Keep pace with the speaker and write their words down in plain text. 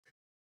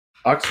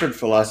Oxford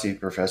philosophy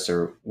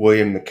professor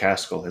William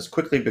MacAskill has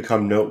quickly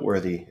become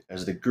noteworthy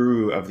as the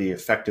guru of the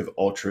effective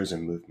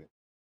altruism movement.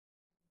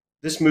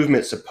 This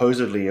movement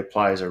supposedly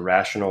applies a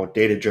rational,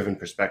 data-driven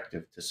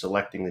perspective to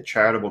selecting the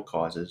charitable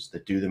causes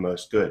that do the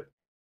most good.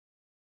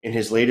 In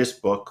his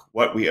latest book,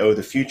 What We Owe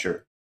the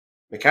Future,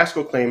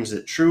 MacAskill claims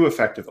that true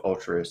effective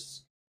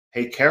altruists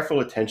pay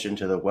careful attention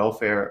to the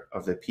welfare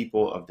of the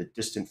people of the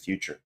distant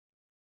future.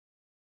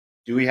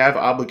 Do we have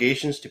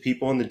obligations to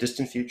people in the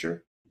distant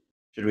future?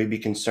 Should we be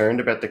concerned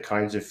about the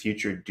kinds of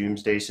future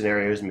doomsday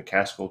scenarios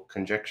MacAskill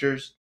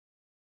conjectures,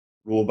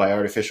 ruled by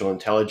artificial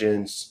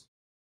intelligence,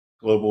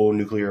 global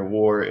nuclear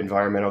war,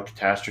 environmental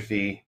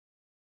catastrophe?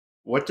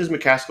 What does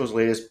MacAskill's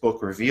latest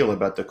book reveal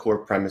about the core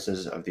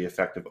premises of the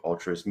effective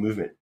altruist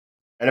movement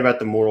and about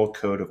the moral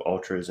code of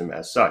altruism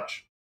as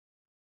such?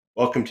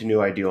 Welcome to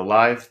New Ideal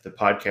Live, the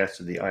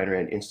podcast of the Ayn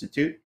Rand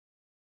Institute.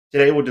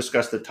 Today we'll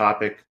discuss the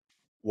topic,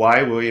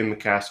 why William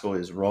MacAskill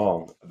is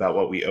wrong about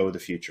what we owe the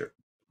future.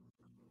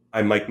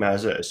 I'm Mike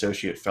Mazza,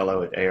 Associate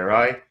Fellow at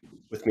ARI.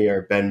 With me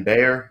are Ben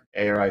Bayer,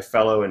 ARI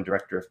Fellow and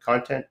Director of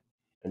Content,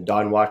 and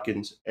Don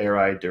Watkins,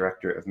 ARI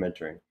Director of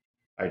Mentoring.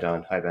 Hi,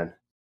 Don. Hi, Ben.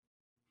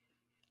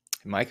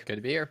 Mike, good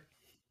to be here.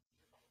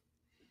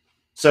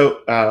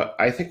 So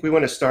I think we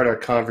want to start our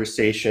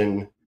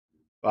conversation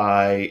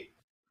by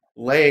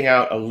laying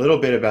out a little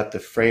bit about the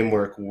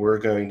framework we're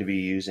going to be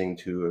using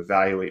to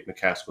evaluate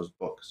MacAskill's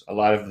books. A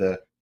lot of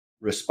the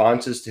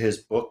responses to his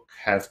book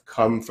have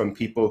come from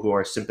people who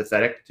are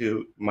sympathetic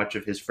to much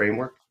of his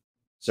framework.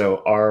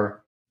 So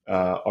our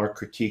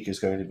critique is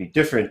going to be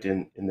different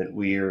in that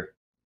we're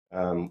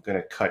going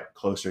to cut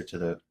closer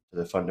to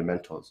the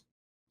fundamentals.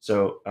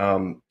 So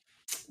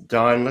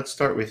Don, let's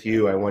start with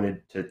you. I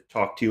wanted to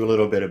talk to you a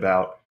little bit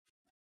about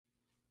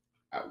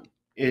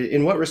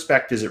in what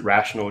respect is it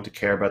rational to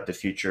care about the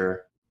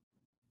future?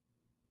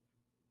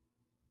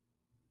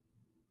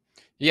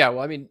 Yeah,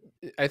 well, I mean,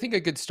 I think a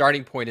good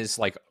starting point is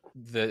like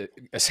the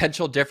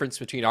essential difference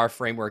between our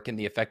framework and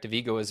the effective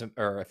egoism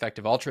or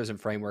effective altruism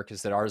framework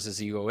is that ours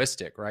is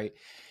egoistic, right?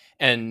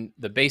 And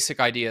the basic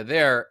idea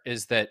there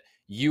is that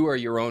you are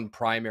your own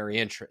primary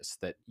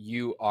interest, that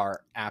you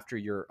are after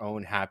your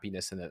own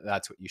happiness and that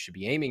that's what you should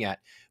be aiming at.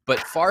 But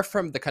far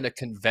from the kind of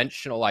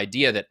conventional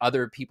idea that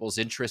other people's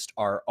interests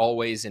are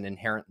always and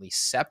inherently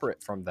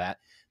separate from that,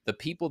 the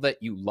people that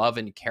you love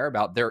and care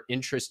about, their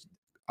interests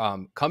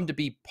come to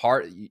be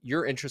part,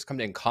 your interests come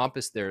to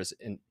encompass theirs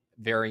in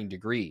varying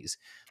degrees.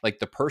 Like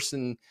the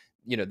person,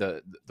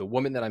 the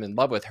woman that I'm in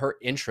love with, her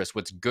interest,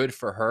 what's good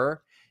for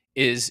her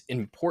is an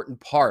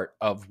important part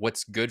of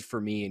what's good for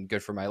me and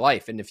good for my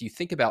life. And if you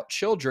think about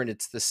children,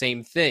 it's the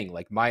same thing.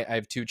 Like I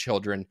have two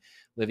children,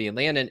 Livy and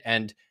Landon,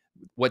 and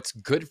what's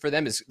good for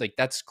them is like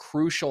that's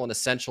crucial and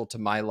essential to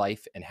my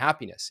life and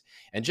happiness.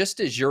 And just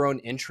as your own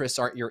interests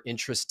aren't your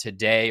interests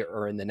today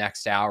or in the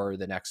next hour or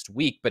the next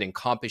week, but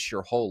encompass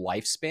your whole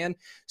lifespan,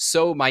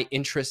 so my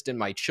interest in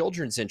my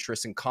children's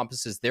interest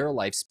encompasses their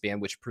lifespan,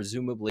 which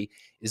presumably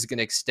is going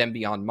to extend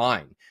beyond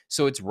mine.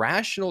 So it's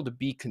rational to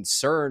be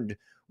concerned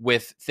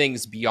with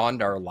things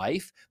beyond our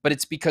life, but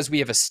it's because we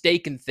have a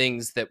stake in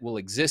things that will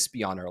exist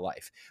beyond our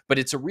life. But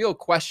it's a real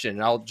question,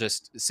 and I'll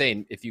just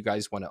say, if you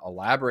guys want to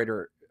elaborate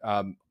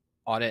on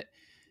it,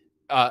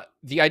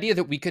 the idea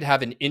that we could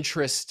have an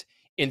interest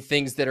in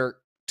things that are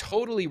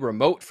totally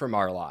remote from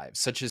our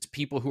lives, such as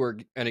people who are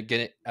going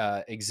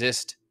to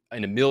exist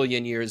in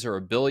 1,000,000 years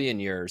or 1,000,000,000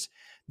 years,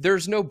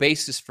 there's no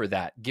basis for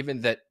that, given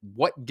that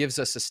what gives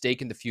us a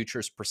stake in the future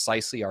is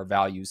precisely our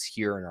values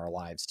here in our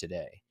lives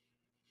today.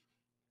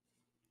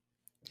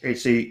 Okay,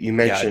 so you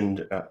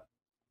mentioned,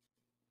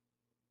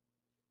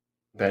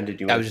 Ben, did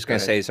you I want was to just go going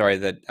to ahead? say, sorry,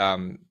 that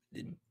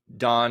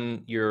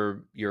Don,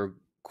 you're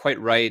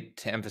quite right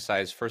to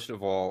emphasize, first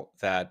of all,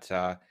 that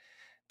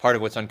part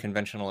of what's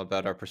unconventional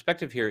about our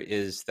perspective here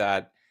is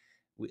that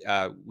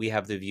we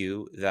have the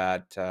view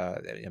that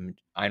Ayn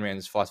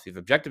Rand's philosophy of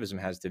objectivism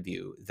has the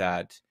view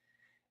that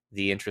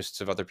the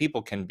interests of other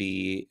people can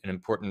be an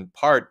important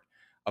part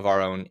of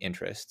our own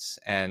interests,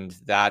 and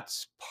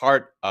that's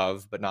part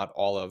of, but not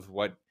all of,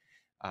 what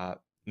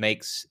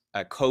makes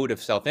a code of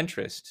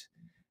self-interest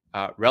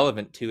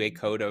relevant to a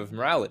code of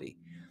morality.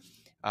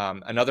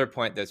 Another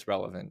point that's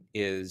relevant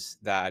is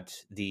that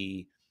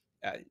the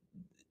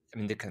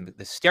kind of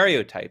the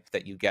stereotype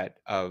that you get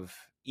of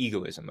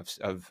egoism,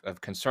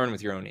 of concern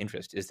with your own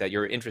interest, is that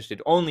you're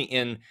interested only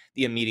in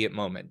the immediate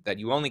moment, that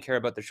you only care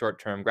about the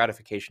short-term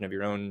gratification of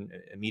your own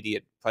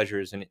immediate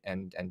pleasures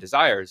and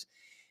desires.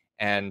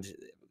 And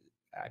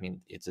I mean,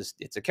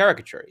 it's a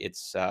caricature.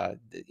 It's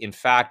in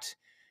fact,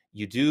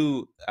 you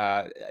do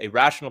a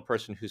rational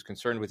person who's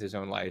concerned with his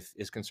own life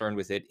is concerned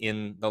with it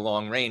in the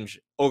long range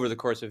over the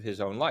course of his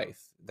own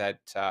life. That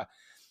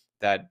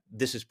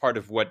this is part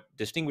of what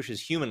distinguishes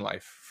human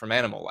life from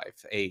animal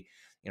life, a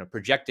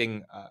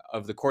projecting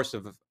of the course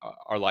of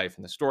our life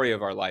and the story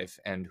of our life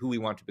and who we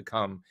want to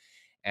become.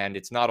 And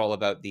it's not all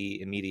about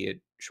the immediate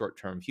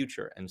short-term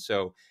future. And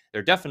so there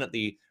are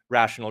definitely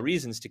rational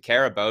reasons to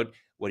care about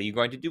what are you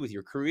going to do with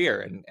your career,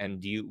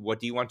 and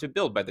what do you want to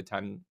build by the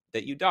time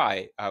you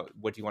die?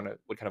 What kind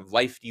of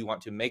life do you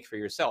want to make for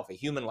yourself? A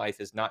human life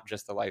is not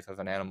just the life of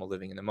an animal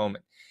living in the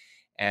moment.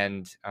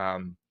 And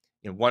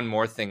one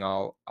more thing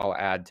I'll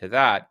add to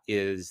that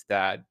is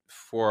that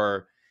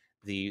for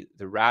the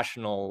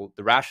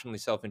rationally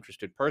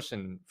self-interested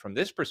person, from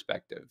this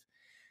perspective,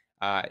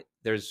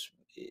 there's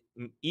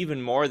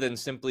even more than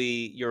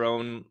simply your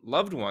own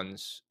loved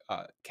ones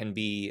can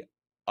be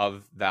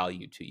of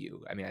value to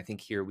you. I mean, I think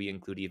here we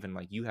include even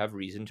like you have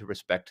reason to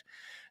respect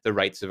the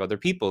rights of other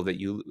people that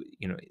you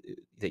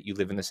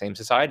live in the same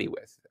society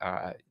with.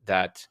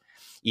 That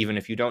even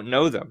if you don't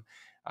know them,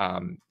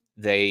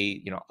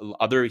 they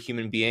other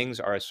human beings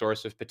are a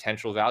source of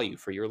potential value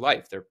for your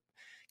life. They're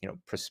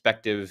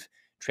prospective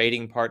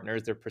trading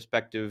partners, they're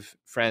prospective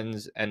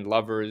friends and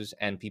lovers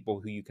and people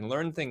who you can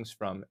learn things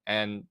from.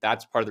 And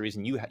that's part of the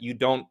reason you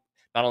don't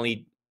not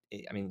only,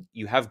 I mean,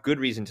 you have good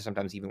reason to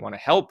sometimes even want to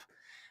help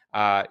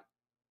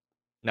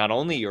not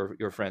only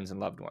your friends and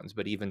loved ones,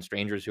 but even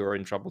strangers who are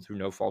in trouble through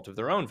no fault of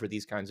their own for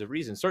these kinds of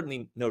reasons.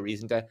 Certainly no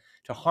reason to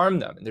harm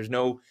them. And there's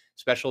no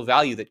special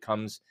value that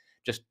comes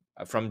just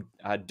from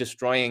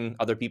destroying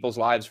other people's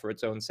lives for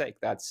its own sake.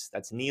 That's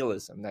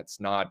nihilism. That's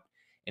not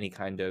any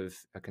kind of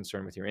a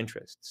concern with your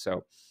interests.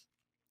 So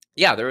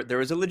yeah,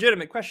 there is a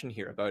legitimate question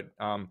here about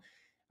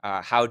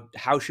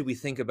how should we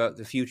think about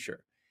the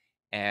future?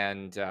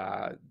 And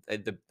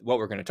what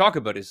we're going to talk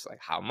about is like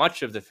how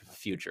much of the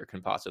future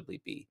can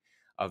possibly be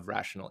of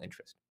rational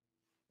interest.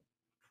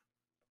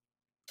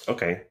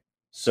 Okay.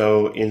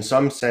 So in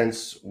some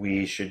sense,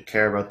 we should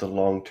care about the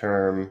long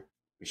term.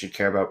 We should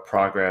care about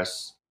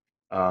progress.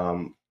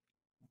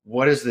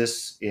 What does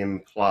this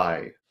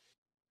imply?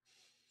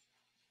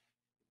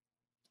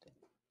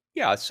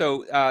 Yeah.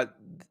 So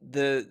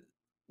the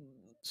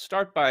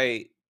start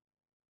by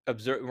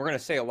observe. We're going to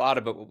say a lot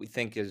about what we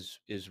think is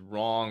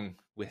wrong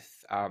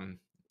with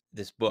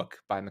this book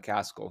by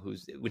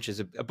MacAskill, which is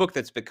a book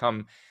that's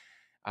become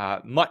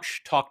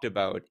much talked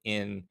about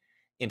in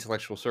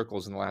intellectual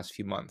circles in the last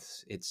few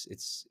months.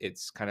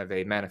 It's kind of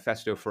a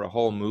manifesto for a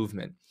whole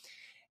movement.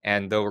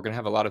 And though we're going to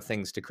have a lot of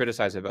things to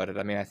criticize about it,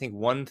 I mean, I think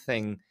one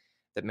thing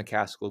that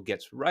MacAskill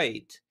gets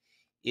right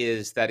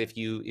is that if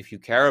you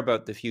care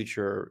about the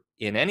future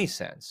in any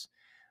sense,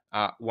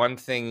 one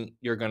thing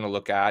you're going to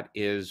look at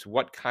is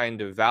what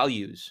kind of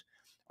values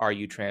are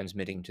you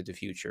transmitting to the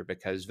future,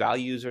 because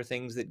values are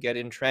things that get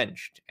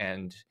entrenched,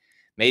 and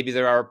maybe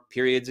there are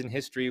periods in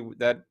history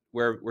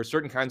where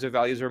certain kinds of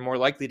values are more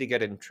likely to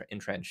get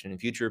entrenched, and in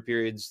future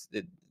periods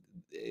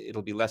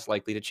it'll be less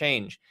likely to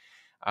change.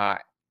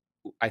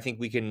 I think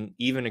we can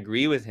even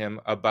agree with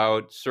him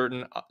about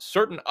certain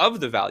of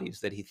the values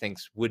that he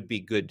thinks would be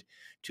good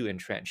to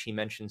entrench. He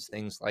mentions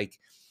things like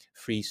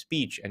free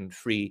speech and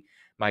free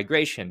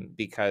migration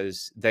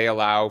because they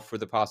allow for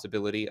the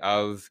possibility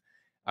of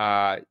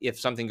if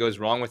something goes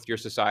wrong with your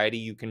society,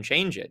 you can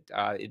change it.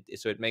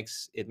 So it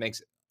makes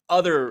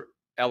other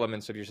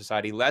elements of your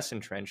society less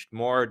entrenched,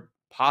 more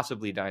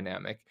possibly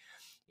dynamic.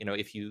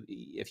 If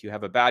you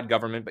have a bad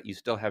government but you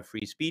still have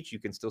free speech, you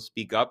can still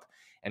speak up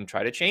and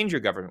try to change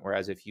your government.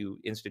 Whereas if you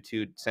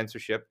institute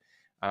censorship,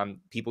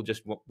 people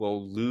just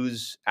will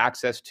lose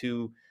access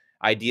to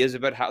ideas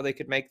about how they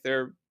could make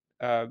their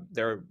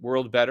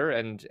world better,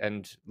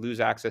 and lose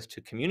access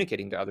to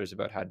communicating to others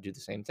about how to do the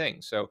same thing.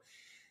 So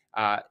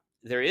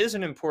there is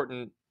an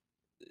important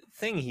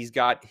thing he's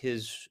got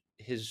his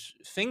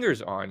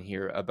fingers on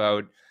here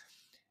about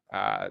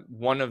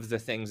one of the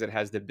things that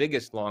has the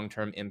biggest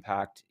long-term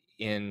impact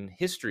in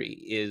history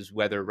is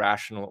whether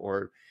rational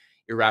or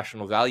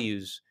irrational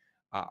values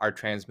are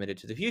transmitted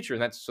to the future.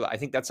 And so I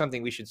think that's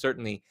something we should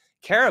certainly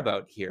care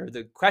about here.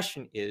 The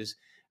question is,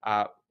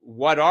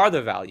 what are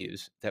the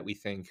values that we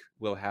think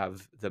will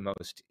have the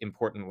most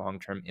important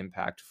long-term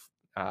impact,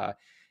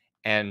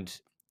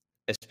 and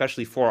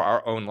especially for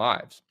our own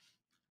lives?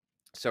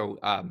 So,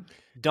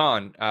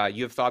 Don,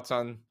 you have thoughts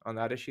on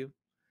that issue?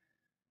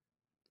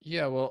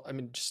 Yeah, well, I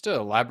mean, just to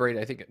elaborate,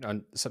 I think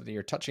on something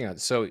you're touching on.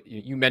 So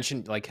you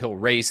mentioned like he'll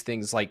raise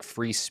things like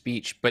free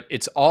speech, but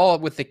it's all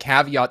with the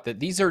caveat that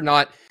these are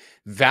not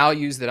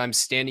values that I'm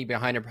standing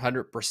behind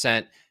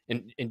 100%.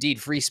 And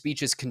indeed, free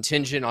speech is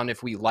contingent on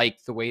if we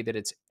like the way that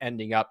it's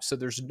ending up. So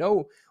there's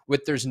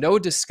no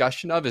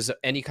discussion of is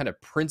any kind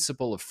of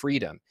principle of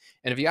freedom.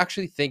 And if you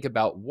actually think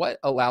about what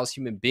allows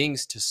human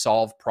beings to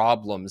solve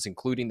problems,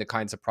 including the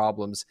kinds of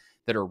problems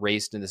that are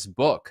raised in this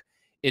book,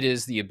 it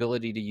is the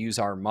ability to use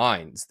our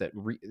minds. That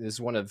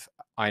is one of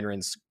Ayn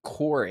Rand's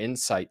core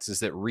insights, is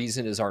that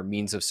reason is our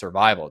means of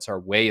survival. It's our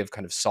way of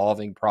kind of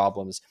solving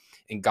problems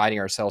and guiding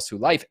ourselves through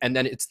life. And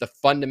then it's the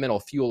fundamental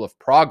fuel of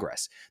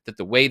progress, that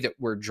the way that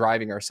we're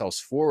driving ourselves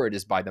forward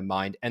is by the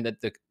mind, and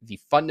that the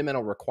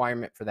fundamental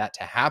requirement for that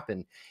to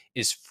happen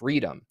is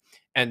freedom.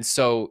 And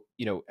so,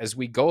 as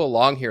we go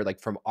along here, like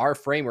from our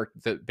framework,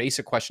 the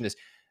basic question is,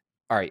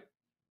 all right,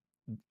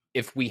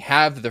 if we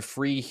have the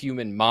free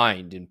human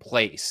mind in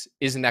place,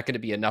 isn't that going to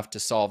be enough to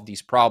solve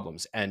these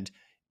problems? And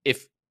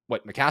if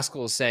what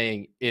MacAskill is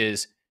saying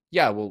is,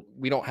 yeah, well,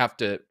 we don't have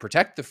to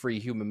protect the free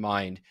human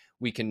mind,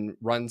 we can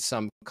run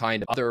some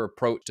kind of other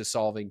approach to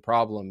solving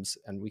problems,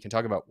 and we can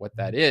talk about what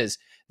that is,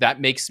 that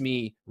makes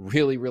me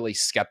really, really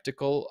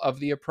skeptical of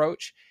the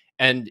approach.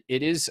 And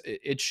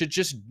it should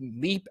just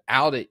leap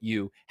out at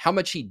you how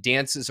much he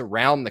dances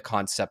around the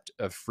concept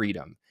of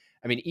freedom.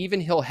 I mean,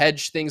 even he'll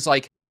hedge things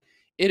like,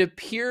 it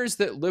appears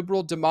that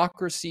liberal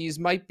democracies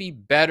might be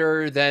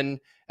better than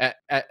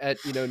at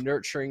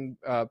nurturing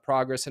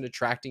progress and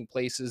attracting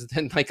places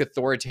than like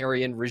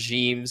authoritarian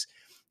regimes.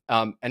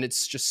 And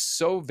it's just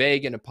so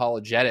vague and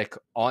apologetic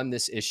on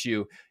this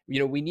issue.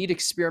 We need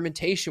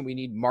experimentation. We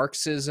need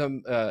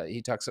Marxism.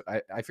 He talks,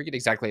 I forget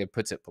exactly how he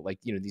puts it, but like,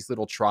 these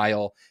little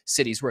trial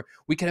cities where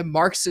we can have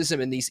Marxism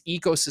in these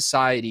eco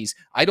societies.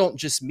 I don't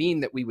just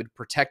mean that we would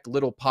protect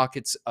little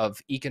pockets of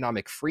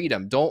economic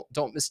freedom.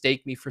 Don't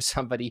mistake me for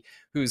somebody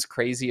who's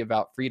crazy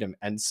about freedom.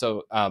 And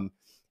so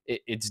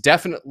it's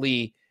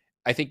definitely,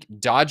 I think,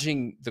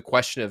 dodging the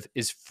question of,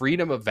 is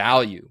freedom a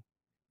value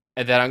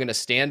and that I'm going to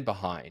stand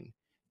behind,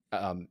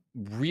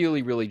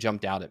 really, really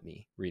jumped out at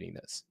me reading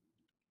this.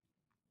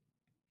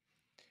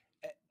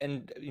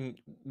 And I mean,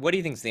 what do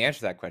you think is the answer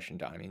to that question,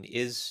 Don? I mean,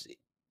 is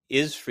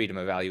freedom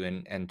a value,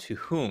 and to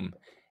whom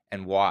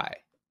and why?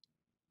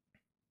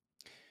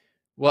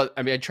 Well,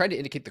 I mean, I tried to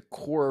indicate the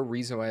core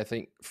reason why I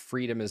think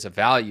freedom is a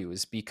value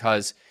is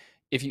because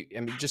if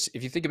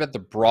you think about the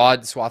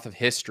broad swath of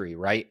history,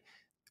 right?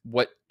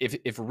 What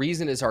if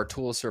reason is our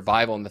tool of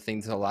survival and the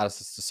things that allow us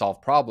to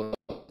solve problems,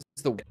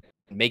 is the way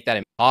to make that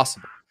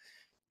impossible.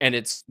 And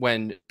it's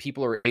when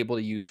people are able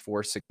to use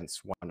force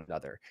against one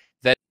another.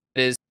 That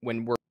is,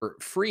 when we're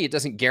free, it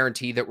doesn't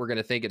guarantee that we're going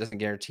to think. It doesn't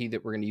guarantee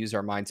that we're going to use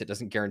our minds. It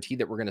doesn't guarantee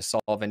that we're going to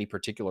solve any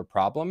particular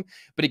problem.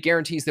 But it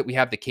guarantees that we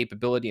have the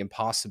capability and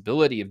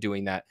possibility of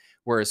doing that,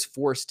 whereas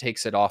force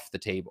takes it off the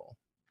table.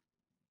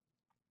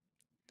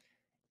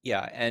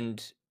 Yeah,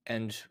 and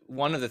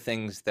one of the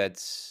things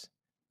that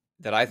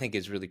I think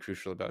is really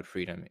crucial about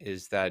freedom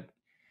is that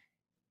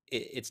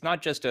it's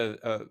not just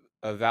a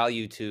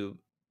value to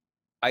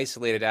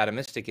isolated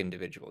atomistic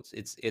individuals.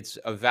 It's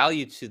a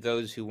value to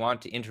those who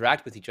want to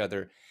interact with each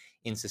other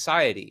in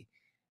society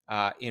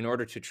in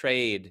order to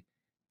trade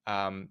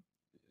to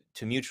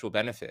mutual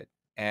benefit.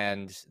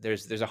 And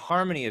there's a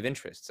harmony of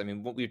interests. I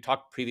mean, what we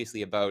talked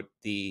previously about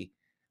the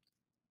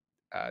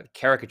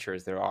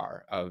caricatures there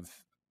are of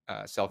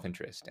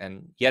self-interest,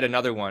 and yet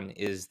another one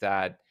is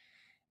that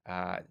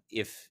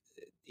if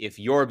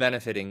you're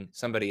benefiting,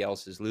 somebody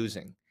else is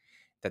losing.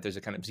 That there's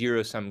a kind of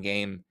zero-sum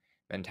game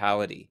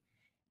mentality.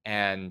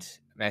 And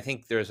I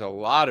think there's a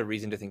lot of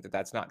reason to think that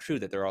that's not true,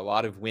 that there are a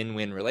lot of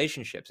win-win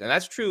relationships. And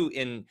that's true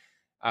in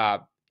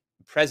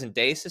present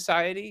day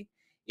society.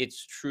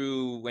 It's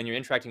true when you're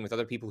interacting with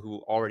other people who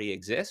already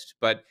exist.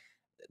 But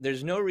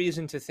there's no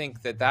reason to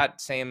think that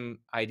that same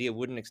idea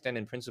wouldn't extend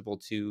in principle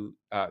to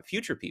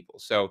future people.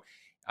 So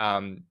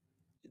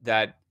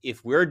that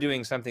if we're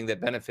doing something that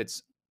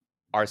benefits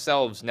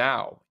ourselves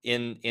now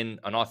in an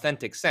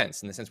authentic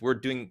sense, in the sense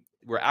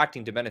we're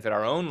acting to benefit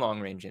our own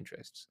long-range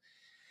interests,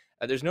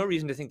 there's no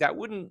reason to think that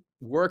wouldn't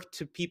work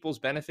to people's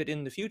benefit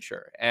in the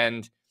future.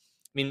 And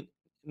I mean,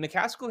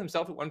 MacAskill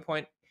himself at one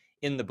point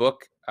in the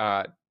book,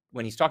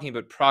 when he's talking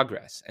about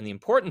progress and the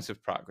importance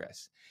of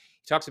progress,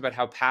 he talks about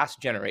how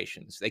past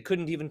generations, they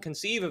couldn't even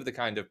conceive of the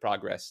kind of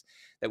progress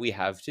that we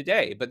have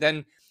today. But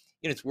then,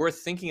 it's worth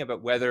thinking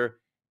about whether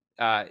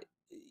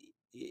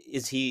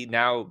is he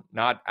now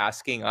not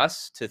asking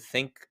us to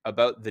think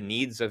about the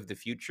needs of the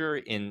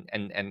future and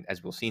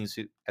as we'll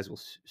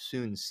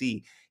soon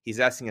see, he's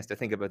asking us to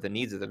think about the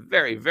needs of the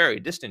very, very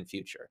distant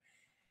future.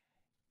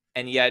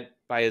 And yet,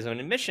 by his own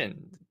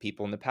admission,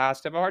 people in the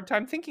past have a hard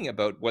time thinking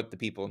about what the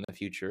people in the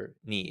future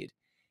need.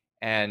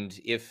 And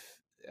if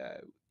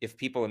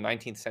people in the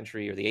 19th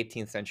century or the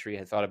 18th century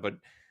had thought about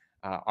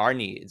our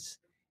needs,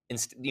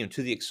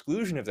 to the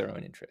exclusion of their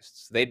own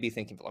interests, they'd be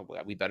thinking, well,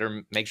 we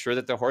better make sure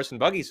that the horse and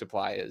buggy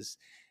supply is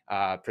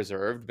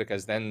preserved,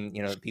 because then,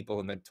 people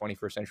in the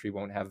 21st century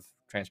won't have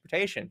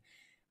transportation.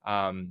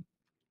 And,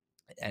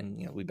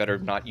 we better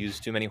not use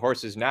too many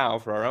horses now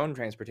for our own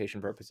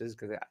transportation purposes,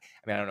 because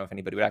I don't know if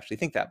anybody would actually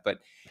think that, but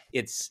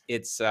it's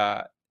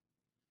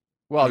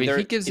well,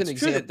 he gives an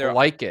example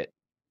like it,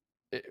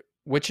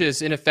 which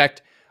is in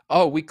effect,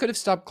 we could have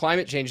stopped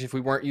climate change if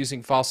we weren't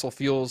using fossil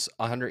fuels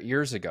 100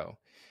 years ago.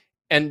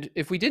 And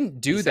if we didn't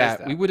do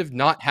that, we would have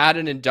not had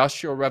an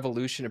industrial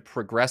revolution, a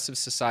progressive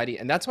society.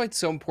 And that's why it's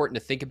so important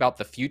to think about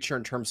the future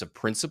in terms of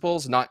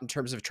principles, not in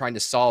terms of trying to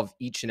solve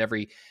each and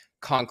every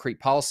concrete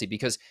policy.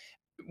 Because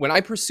when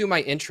I pursue my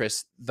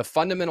interests, the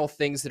fundamental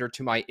things that are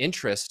to my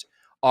interest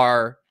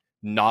are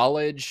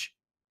knowledge,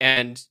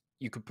 and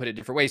you could put it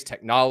different ways: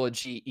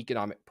 technology,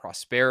 economic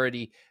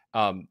prosperity,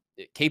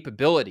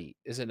 capability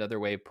is another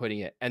way of putting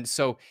it. And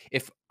so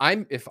if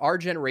our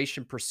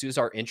generation pursues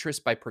our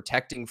interests by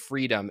protecting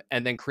freedom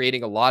and then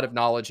creating a lot of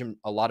knowledge and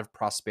a lot of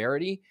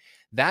prosperity,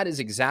 that is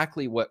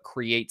exactly what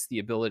creates the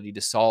ability to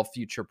solve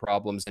future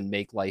problems and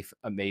make life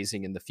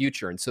amazing in the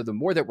future. And so the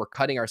more that we're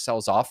cutting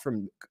ourselves off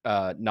from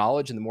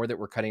knowledge, and the more that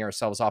we're cutting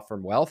ourselves off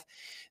from wealth,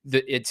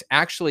 it's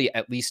actually,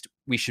 at least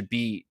we should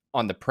be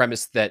on the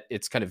premise that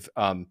it's kind of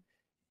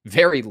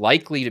very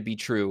likely to be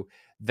true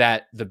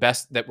that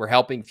we're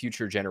helping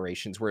future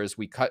generations, whereas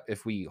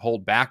if we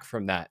hold back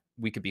from that,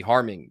 we could be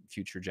harming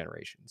future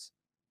generations.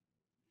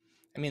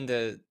 I mean,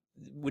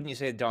 wouldn't you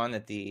say, Don,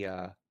 that the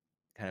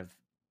kind of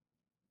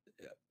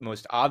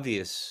most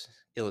obvious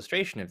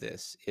illustration of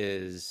this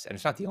is, and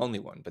it's not the only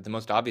one, but the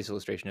most obvious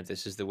illustration of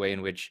this is the way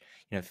in which,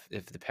 if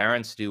the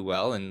parents do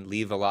well and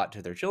leave a lot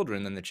to their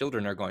children, then the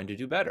children are going to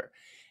do better.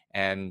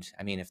 And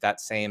I mean, if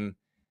that same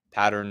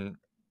pattern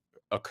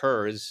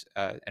occurs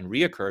and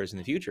reoccurs in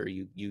the future,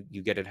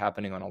 you get it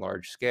happening on a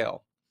large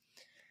scale.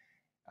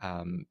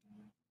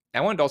 I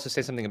wanted to also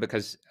say something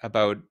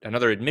about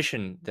another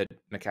admission that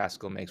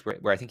MacAskill makes,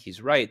 where I think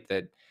he's right,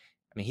 that,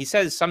 I mean, he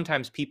says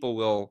sometimes people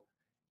will,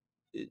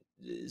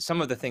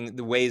 some of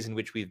the ways in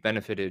which we've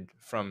benefited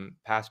from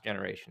past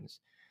generations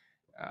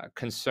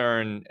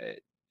concern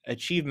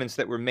achievements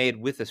that were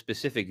made with a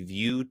specific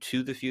view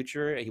to the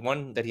future.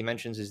 One that he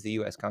mentions is the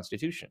U.S.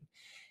 Constitution.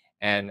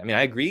 And I mean,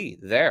 I agree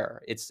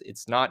there.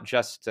 It's not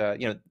just, I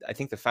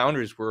think the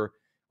founders were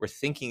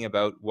thinking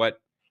about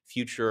what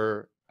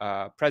future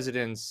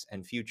presidents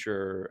and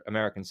future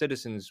American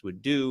citizens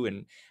would do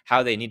and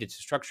how they needed to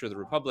structure the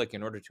republic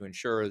in order to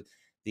ensure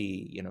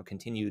the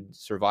continued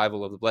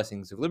survival of the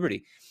blessings of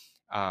liberty.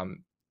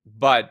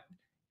 But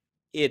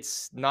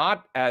it's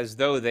not as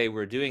though they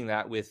were doing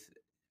that with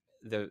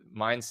the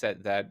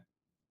mindset that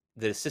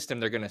the system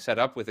they're going to set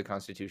up with the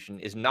Constitution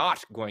is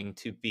not going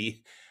to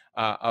be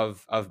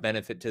of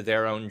benefit to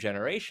their own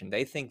generation.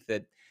 They think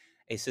that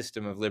a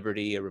system of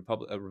liberty, a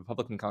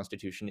Republican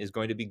Constitution, is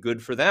going to be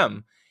good for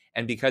them.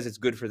 And because it's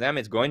good for them,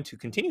 it's going to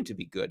continue to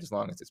be good as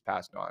long as it's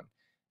passed on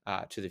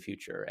to the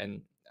future.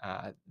 And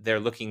they're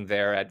looking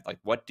there at, like,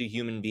 what do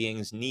human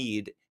beings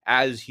need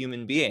as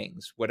human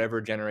beings, whatever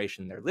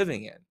generation they're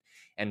living in.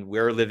 And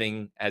we're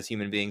living as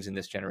human beings in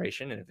this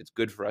generation. And if it's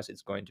good for us,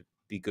 it's going to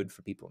be good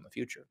for people in the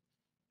future.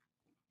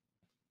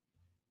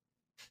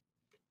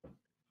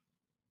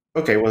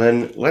 Okay, well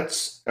then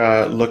let's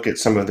look at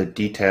some of the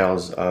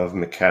details of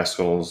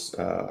MacAskill's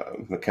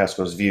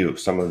view,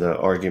 some of the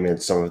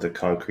arguments, some of the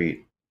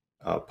concrete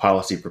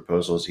policy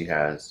proposals he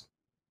has.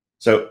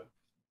 So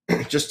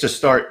just to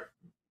start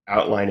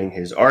outlining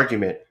his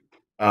argument,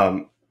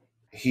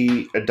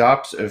 he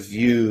adopts a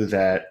view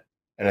that,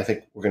 and I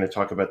think we're going to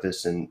talk about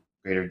this in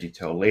greater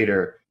detail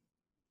later,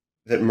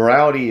 that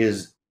morality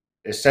is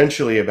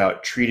essentially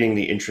about treating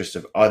the interests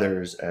of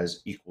others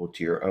as equal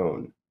to your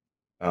own.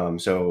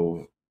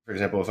 So, for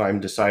example, if I'm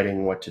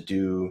deciding what to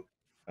do,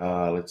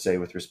 let's say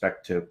with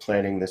respect to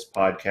planning this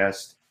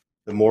podcast,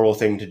 the moral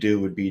thing to do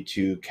would be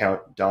to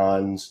count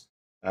Don's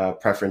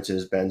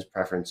preferences, Ben's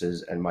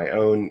preferences, and my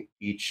own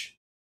each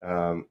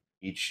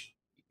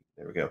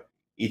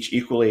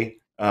equally,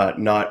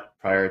 not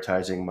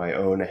prioritizing my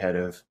own ahead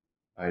of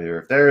either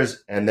of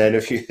theirs. And then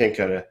if you think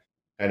at a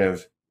kind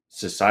of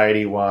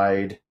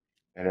society-wide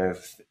kind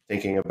of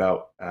thinking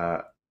about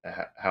how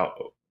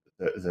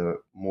the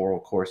moral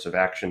course of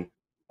action,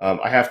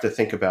 I have to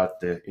think about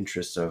the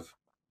interests of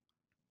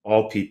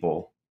all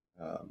people,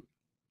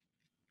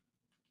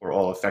 or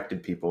all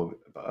affected people,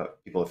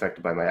 people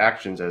affected by my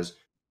actions, as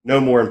no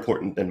more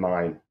important than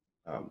mine.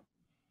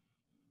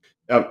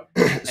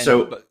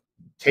 So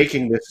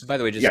taking this, by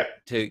the way, just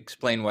to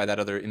explain why that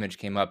other image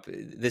came up,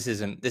 this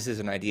is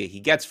an idea he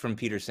gets from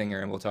Peter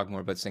Singer, and we'll talk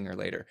more about Singer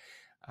later.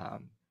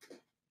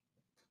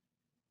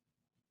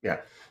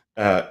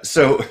 What's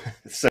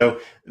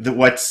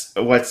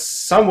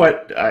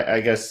somewhat,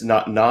 I guess,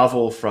 not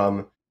novel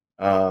from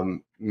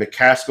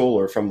MacAskill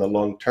or from the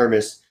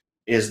Longtermist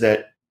is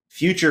that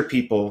future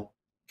people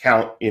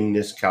count in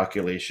this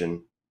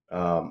calculation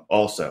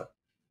also,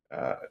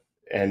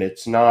 and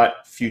it's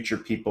not future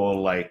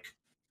people like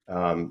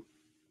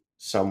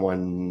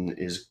someone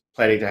is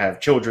planning to have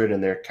children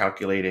and they're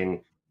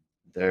calculating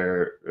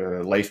their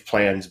life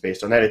plans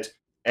based on that. It's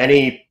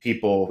any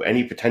people,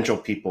 any potential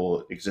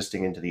people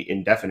existing into the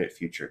indefinite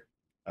future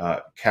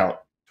count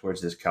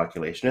towards this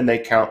calculation, and they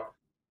count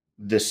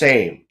the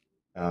same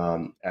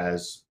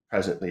as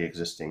presently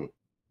existing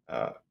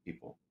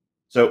people.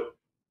 So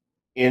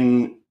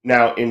in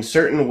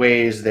certain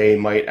ways, they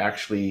might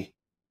actually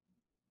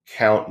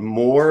count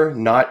more,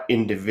 not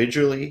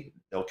individually.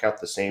 They'll count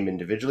the same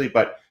individually,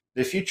 but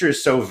the future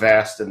is so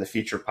vast and the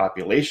future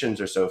populations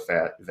are so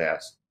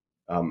vast,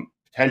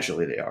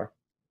 potentially they are,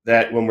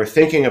 that when we're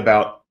thinking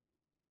about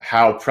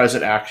how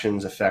present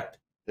actions affect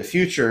the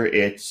future,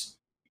 it's,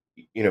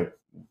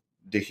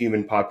 the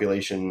human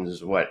population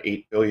is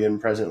 8 billion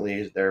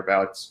presently,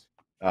 thereabouts.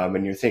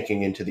 And you're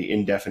thinking into the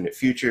indefinite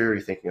future,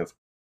 you're thinking of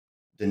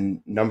the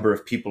number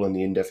of people in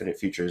the indefinite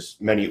future is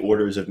many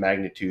orders of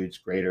magnitudes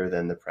greater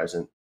than the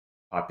present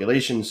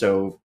population.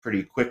 So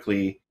pretty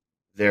quickly,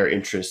 their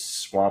interests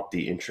swamp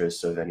the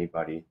interests of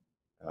anybody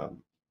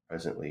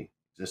presently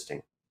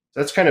existing. So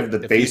that's kind of the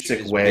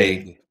basic way.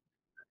 Big,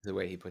 the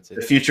way he puts it.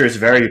 The future is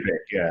very big.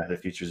 Yeah, the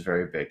future is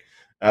very big.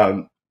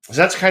 So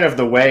that's kind of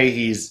the way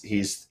he's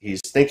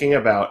thinking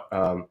about.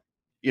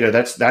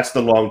 That's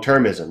the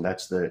long-termism.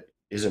 That's the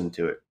ism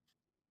to it.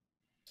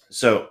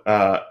 So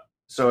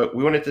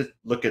we wanted to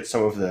look at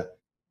some of the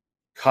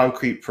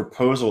concrete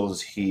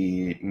proposals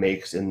he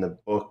makes in the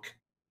book,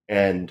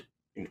 and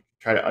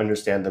try to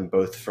understand them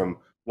both from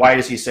why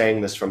is he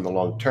saying this from the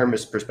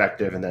long-termist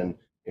perspective, and then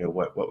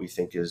what we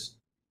think is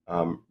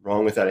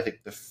wrong with that. I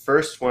think the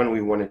first one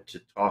we wanted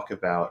to talk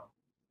about,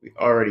 we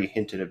already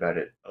hinted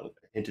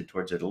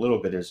towards it a little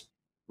bit, is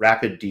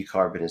rapid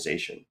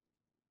decarbonization.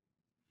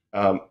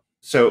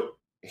 So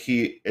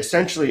he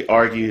essentially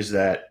argues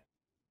that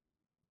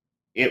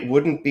it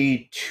wouldn't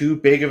be too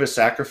big of a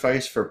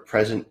sacrifice for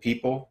present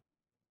people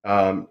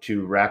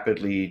to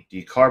rapidly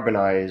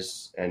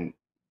decarbonize, and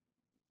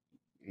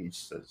he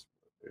says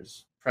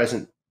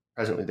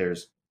presently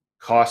there's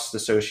costs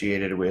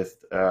associated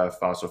with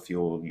fossil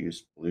fuel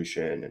use,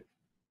 pollution, and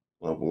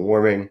global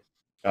warming,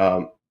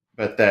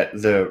 but that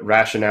the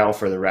rationale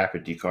for the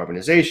rapid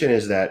decarbonization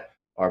is that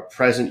our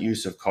present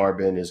use of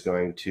carbon is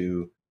going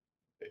to,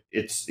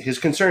 his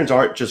concerns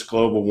aren't just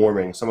global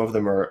warming. Some of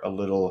them are a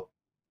little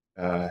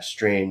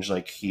strange.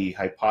 Like, he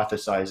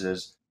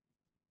hypothesizes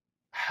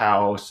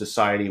how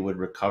society would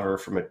recover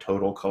from a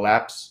total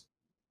collapse,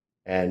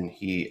 and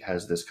he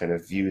has this kind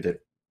of view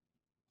that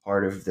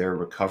part of their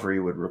recovery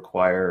would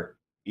require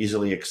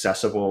easily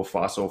accessible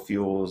fossil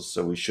fuels,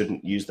 so we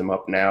shouldn't use them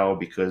up now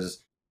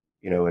because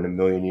in a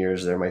million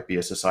years there might be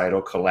a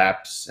societal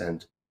collapse,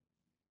 and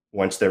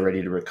once they're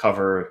ready to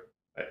recover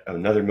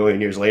another million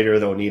years later,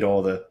 they'll need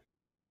all the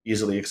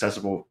easily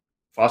accessible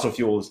fossil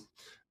fuels.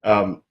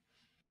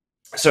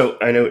 So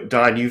I know,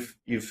 Don,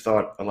 you've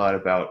thought a lot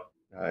about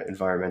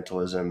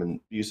environmentalism and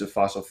use of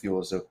fossil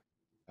fuels. So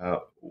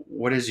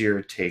what is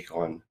your take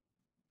on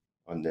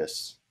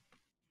this?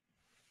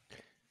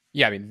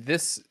 Yeah, I mean,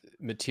 this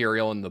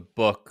material in the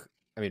book,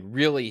 I mean,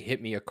 really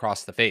hit me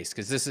across the face,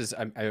 because this is,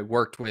 I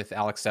worked with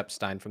Alex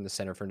Epstein from the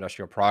Center for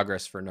Industrial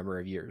Progress for a number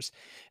of years.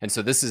 And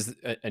so this is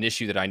an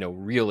issue that I know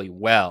really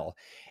well.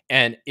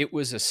 And it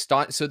was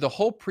so the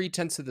whole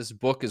pretense of this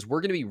book is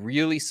we're going to be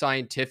really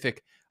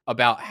scientific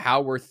about how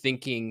we're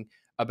thinking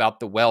about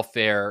the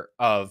welfare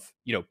of,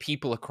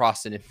 people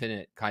across an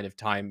infinite kind of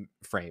time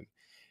frame.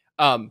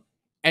 Um,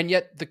 and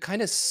yet the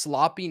kind of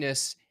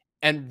sloppiness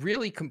and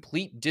really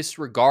complete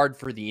disregard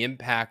for the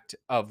impact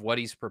of what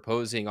he's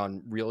proposing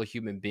on real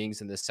human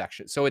beings in this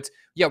section. So it's,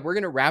 yeah, we're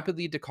going to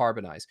rapidly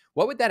decarbonize.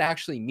 What would that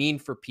actually mean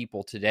for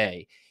people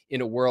today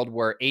in a world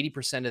where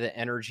 80% of the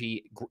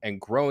energy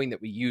and growing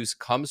that we use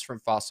comes from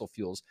fossil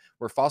fuels,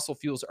 where fossil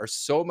fuels are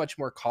so much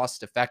more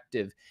cost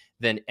effective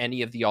than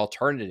any of the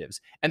alternatives?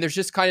 And there's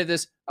just kind of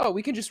this, oh,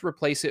 we can just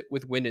replace it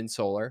with wind and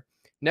solar.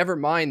 Never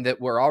mind that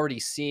we're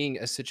already seeing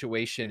a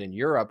situation in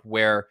Europe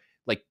where,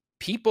 like,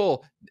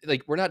 people,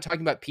 like, we're not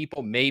talking about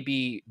people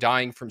maybe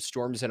dying from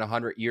storms in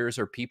 100 years,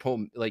 or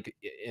people like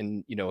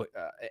in,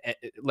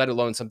 let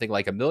alone something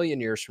like a million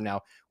years from now.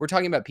 We're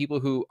talking about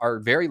people who are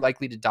very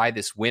likely to die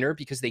this winter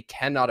because they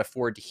cannot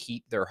afford to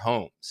heat their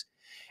homes.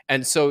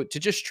 And so to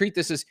just treat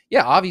this as,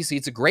 yeah, obviously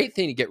it's a great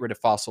thing to get rid of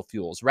fossil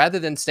fuels, rather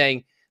than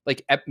saying,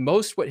 like, at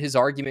most what his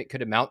argument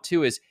could amount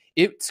to is,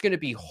 it's going to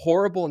be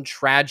horrible and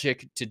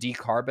tragic to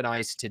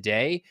decarbonize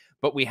today,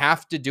 but we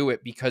have to do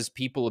it because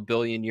people a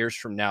billion years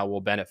from now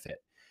will benefit.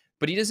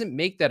 But he doesn't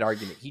make that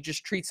argument. He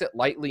just treats it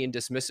lightly and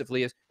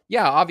dismissively as,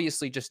 yeah,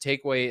 obviously just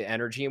take away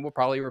energy and we'll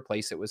probably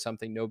replace it with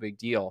something, no big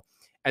deal.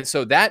 And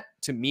so that,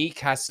 to me,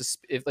 casts,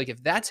 if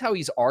that's how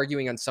he's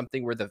arguing on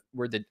something where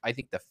I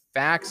think the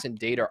facts and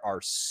data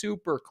are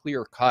super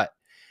clear cut,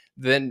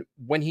 then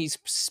when he's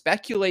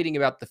speculating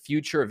about the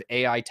future of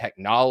AI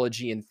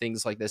technology and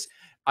things like this,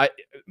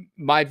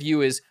 my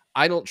view is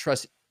I don't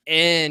trust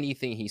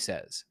anything he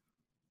says.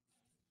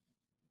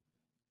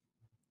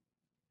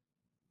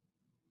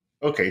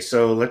 Okay,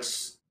 so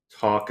let's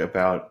talk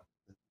about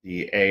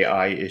the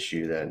AI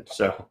issue then.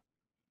 So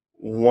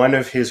one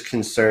of his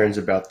concerns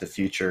about the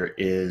future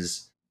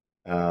is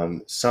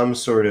some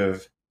sort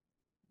of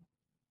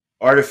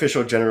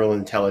artificial general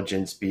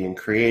intelligence being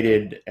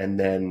created, and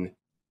then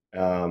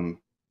um,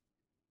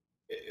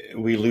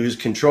 we lose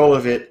control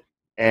of it.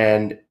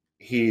 And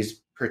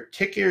he's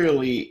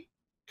particularly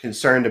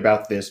concerned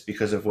about this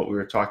because of what we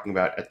were talking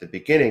about at the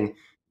beginning,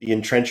 the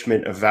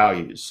entrenchment of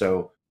values.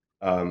 So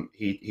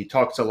he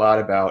talks a lot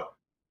about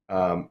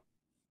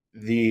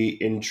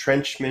the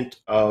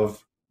entrenchment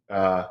of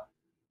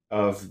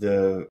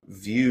the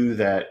view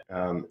that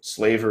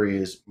slavery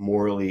is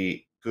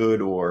morally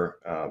good or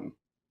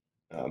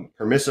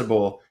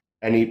permissible,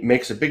 and he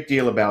makes a big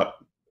deal about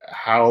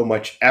how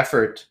much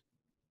effort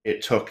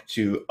it took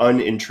to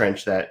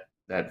unentrench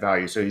that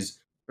value. So he's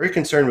very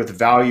concerned with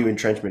value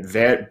entrenchment,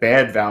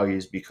 bad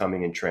values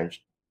becoming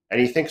entrenched, and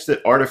he thinks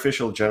that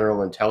artificial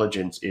general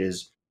intelligence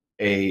is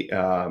a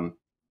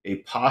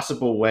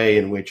possible way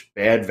in which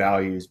bad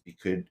values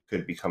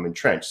could become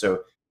entrenched.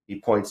 So he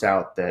points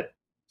out that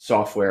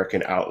software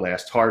can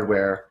outlast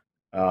hardware.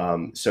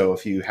 So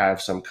if you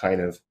have some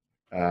kind of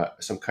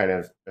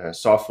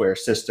software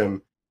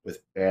system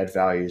with bad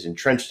values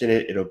entrenched in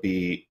it, it'll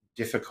be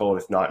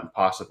difficult, if not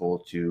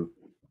impossible, to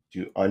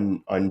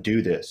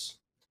undo this.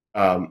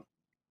 Some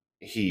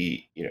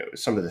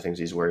of the things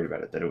he's worried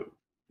about, it that it would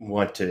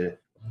want to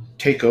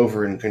take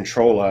over and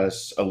control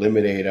us,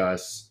 eliminate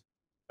us,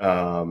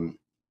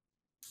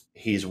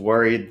 He's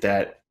worried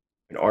that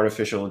an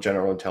artificial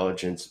general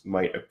intelligence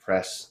might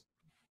oppress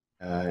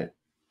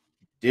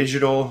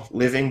digital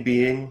living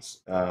beings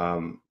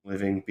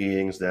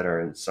that are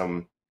in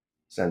some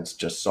sense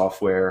just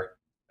software,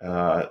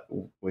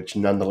 which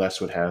nonetheless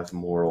would have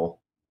moral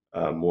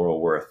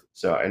worth.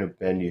 So I know,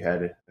 Ben, you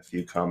had a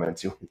few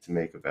comments you wanted to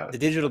make about the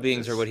digital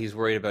beings this. are what he's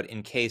worried about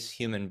in case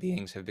human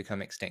beings have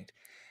become extinct.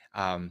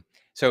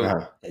 So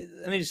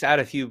let me just add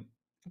a few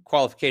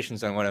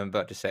qualifications on what I'm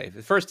about to say.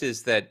 The first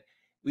is that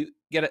we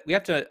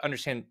have to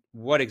understand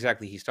what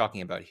exactly he's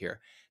talking about here.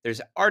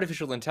 There's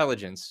artificial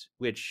intelligence,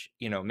 which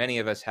many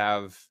of us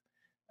have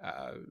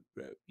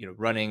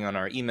running on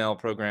our email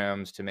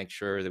programs to make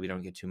sure that we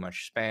don't get too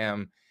much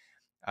spam.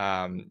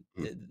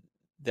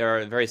 There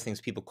are various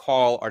things people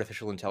call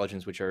artificial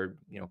intelligence, which are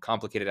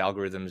complicated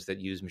algorithms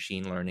that use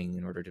machine learning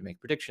in order to make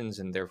predictions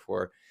and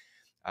therefore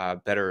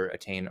better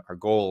attain our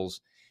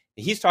goals.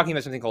 He's talking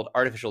about something called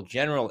artificial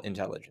general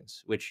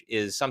intelligence, which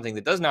is something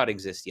that does not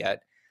exist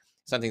yet,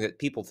 something that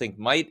people think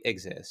might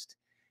exist.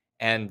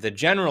 And the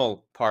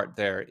general part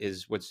there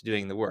is what's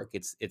doing the work.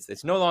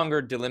 It's no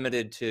longer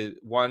delimited to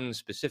one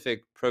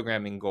specific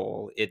programming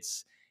goal.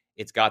 It's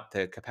got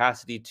the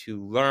capacity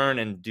to learn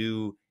and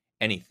do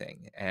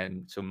anything,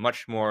 and so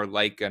much more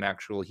like an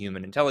actual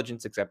human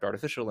intelligence, except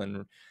artificial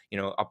and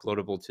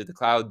uploadable to the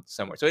cloud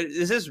somewhere. So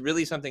this is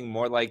really something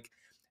more like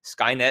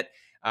Skynet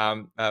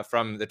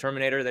from the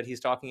Terminator that he's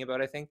talking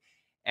about, I think.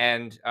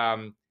 And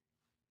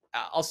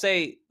I'll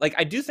say,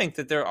 I do think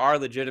that there are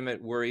legitimate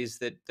worries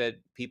that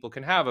people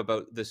can have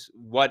about this,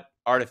 what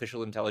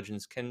artificial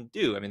intelligence can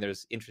do. I mean,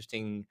 there's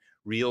interesting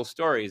real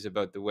stories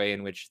about the way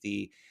in which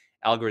the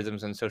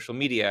algorithms on social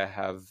media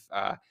have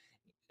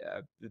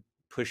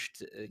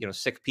pushed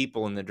sick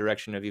people in the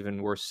direction of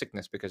even worse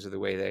sickness because of the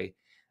way they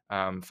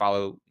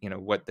follow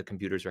what the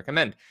computers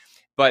recommend.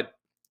 But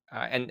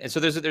and so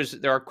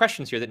there are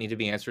questions here that need to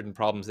be answered and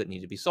problems that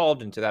need to be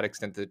solved. And to that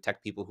extent, the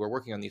tech people who are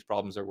working on these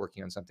problems are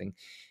working on something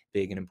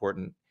big and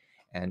important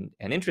and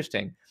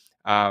interesting.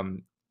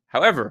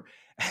 However,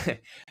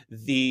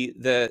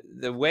 the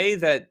way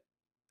that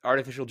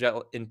artificial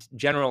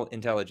general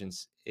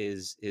intelligence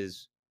is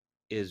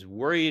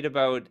worried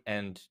about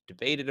and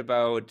debated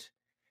about,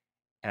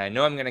 and I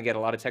know I'm going to get a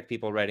lot of tech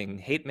people writing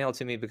hate mail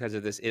to me because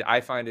of this.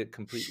 I find it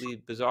completely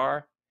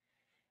bizarre.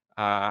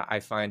 I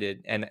find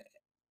it, and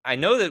I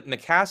know that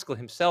MacAskill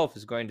himself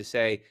is going to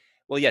say,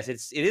 well, yes,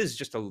 it is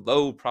just a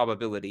low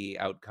probability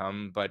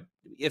outcome, but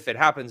if it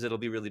happens, it'll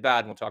be really bad.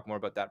 And we'll talk more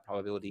about that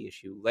probability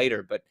issue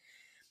later. But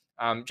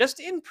just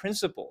in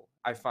principle,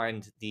 I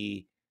find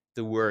the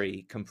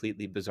worry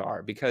completely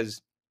bizarre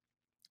because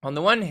on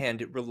the one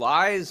hand, it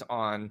relies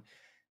on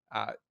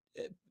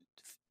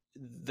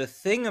the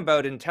thing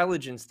about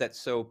intelligence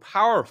that's so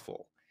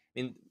powerful.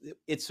 I mean,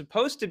 it's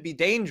supposed to be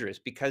dangerous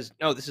because,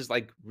 no, this is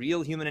like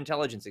real human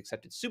intelligence,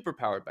 except it's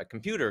superpowered by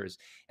computers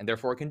and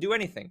therefore it can do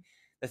anything.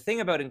 The thing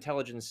about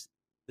intelligence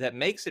that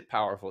makes it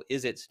powerful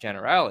is its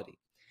generality.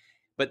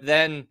 But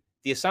then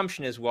the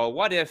assumption is, well,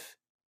 what if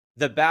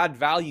the bad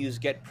values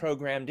get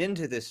programmed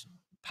into this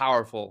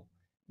powerful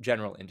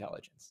general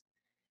intelligence?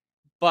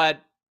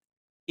 But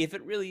if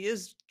it really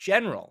is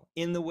general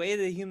in the way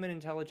that human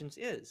intelligence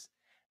is,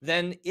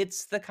 then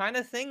it's the kind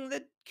of thing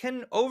that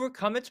can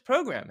overcome its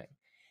programming.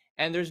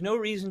 And there's no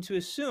reason to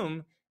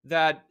assume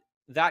that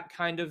that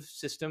kind of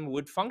system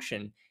would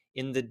function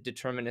in the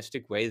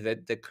deterministic way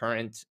that the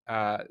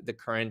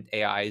current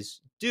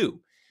AIs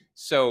do.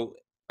 So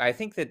I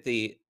think that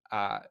the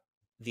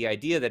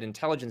idea that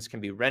intelligence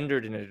can be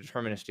rendered in a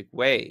deterministic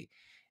way,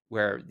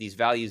 where these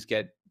values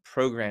get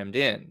programmed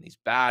in, these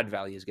bad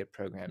values get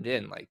programmed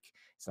in, like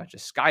it's not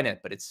just Skynet,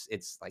 but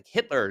it's like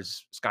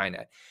Hitler's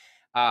Skynet.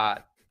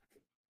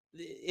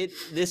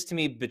 This to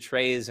me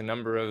betrays a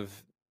number of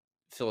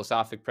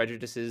philosophic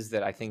prejudices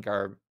that I think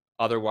are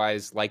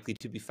otherwise likely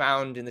to be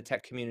found in the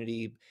tech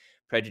community,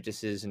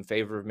 prejudices in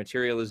favor of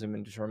materialism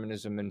and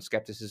determinism and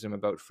skepticism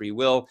about free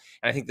will.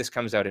 And I think this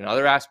comes out in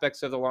other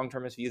aspects of the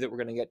long-termist view that we're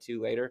going to get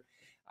to later.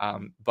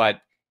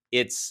 But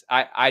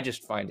I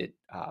just find it,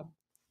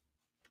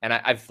 and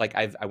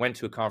I went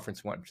to a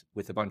conference once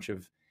with a bunch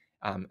of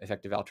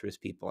effective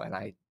altruist people, and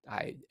I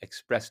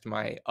expressed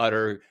my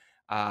utter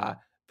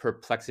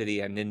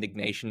perplexity and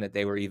indignation that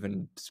they were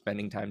even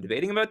spending time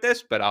debating about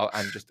this. But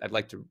I'd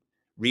like to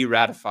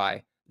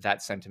re-ratify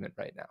that sentiment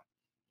right now.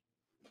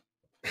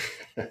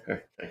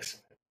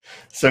 Thanks.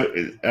 So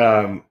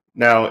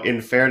now,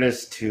 in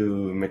fairness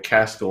to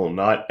MacAskill,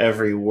 not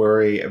every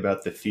worry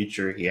about the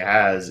future he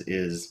has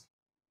is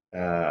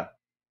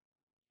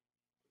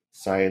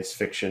science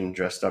fiction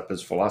dressed up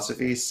as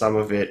philosophy. Some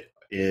of it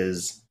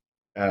is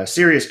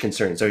serious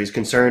concern. So he's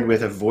concerned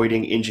with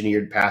avoiding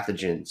engineered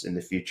pathogens in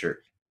the future.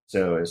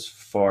 So as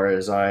far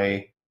as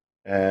I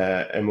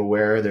am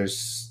aware, there's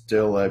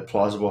still a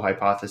plausible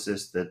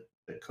hypothesis that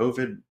the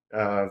COVID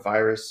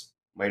virus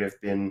might have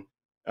been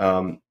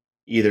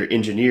either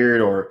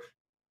engineered or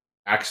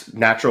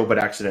natural but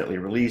accidentally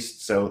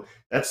released. So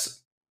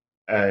that's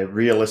a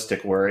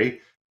realistic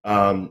worry.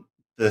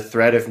 The the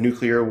threat of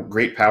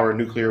great power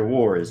nuclear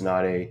war is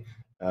not a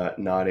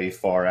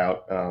far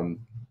out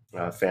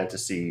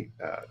fantasy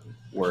Especially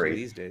worry.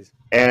 these days.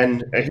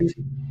 And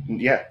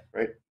yeah,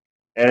 right.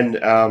 And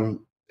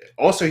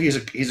also,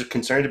 he's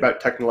concerned about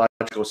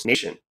technological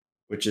stagnation,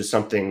 which is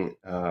something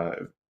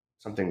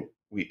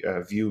we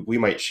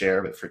might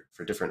share, but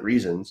for different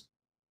reasons.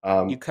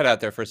 You cut out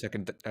there for a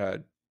second.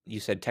 You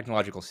said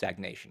technological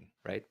stagnation,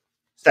 right?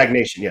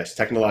 Stagnation, yes,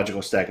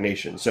 technological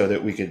stagnation, so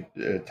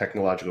that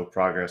technological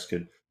progress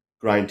could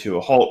grind to a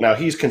halt. Now,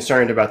 he's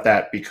concerned about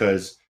that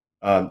because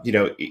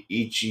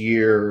each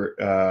year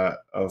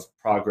of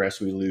progress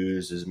we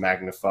lose is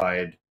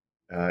magnified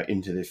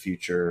into the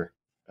future,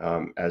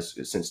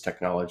 since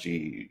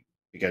technology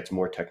begets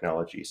more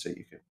technology. So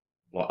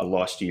a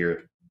lost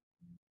year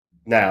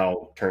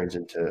now turns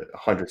into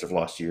hundreds of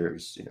lost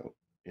years,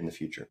 in the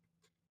future,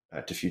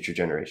 to future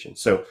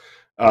generations. So,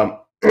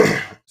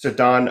 so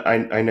Don,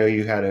 I know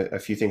you had a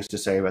few things to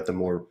say about the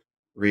more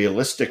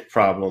realistic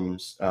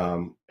problems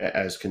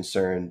as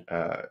concerned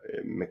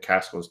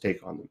MacAskill's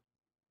take on them.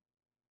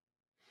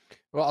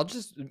 Well, I'll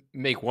just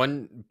make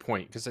one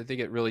point because I think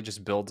it really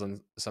just builds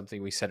on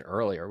something we said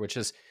earlier, which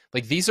is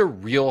like these are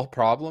real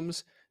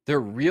problems. They're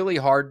really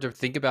hard to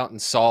think about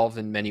and solve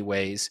in many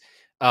ways.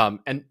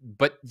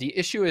 But the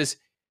issue is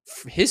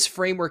his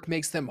framework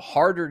makes them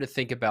harder to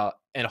think about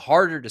and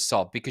harder to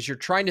solve because you're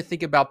trying to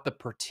think about the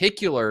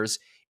particulars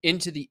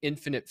into the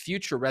infinite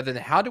future rather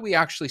than how do we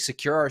actually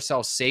secure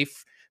ourselves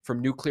safe from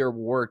nuclear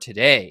war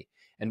today,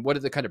 and what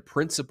are the kind of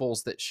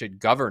principles that should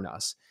govern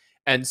us.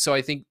 And so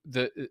I think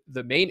the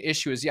main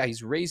issue is, yeah,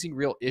 he's raising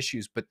real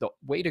issues, but the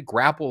way to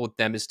grapple with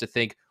them is to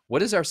think, what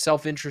does our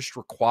self-interest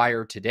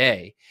require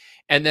today?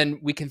 And then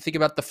we can think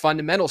about the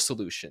fundamental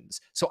solutions.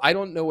 So I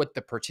don't know what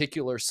the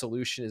particular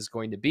solution is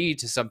going to be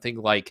to something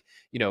like,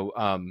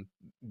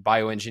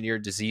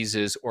 bioengineered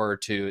diseases or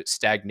to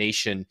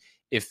stagnation,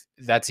 if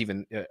that's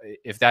even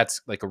if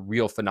that's like a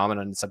real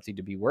phenomenon and something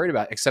to be worried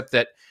about, except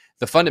that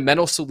the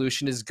fundamental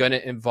solution is going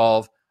to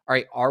involve, all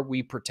right, are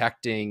we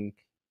protecting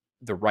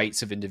the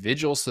rights of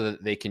individuals so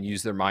that they can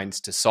use their minds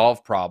to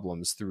solve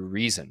problems through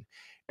reason?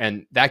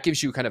 And that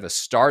gives you kind of a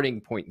starting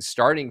point and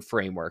starting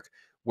framework.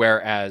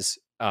 Whereas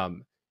I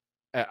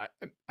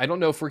don't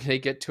know if we're going to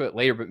get to it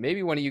later, but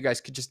maybe one of you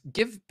guys could just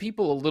give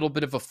people a little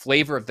bit of a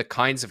flavor of the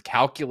kinds of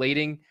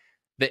calculating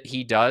that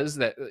he does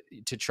that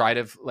to try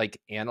to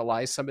like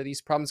analyze some of these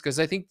problems. Because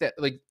I think that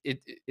like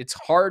it's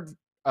hard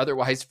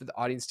otherwise for the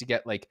audience to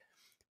get like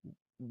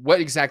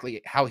what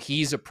exactly how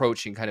he's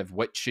approaching kind of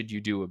what should you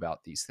do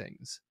about these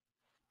things.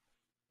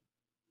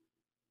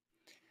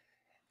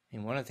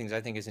 And one of the things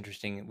I think is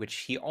interesting, which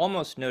he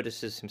almost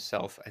notices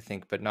himself, I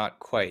think, but not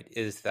quite,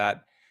 is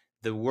that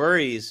the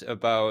worries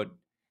about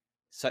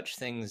such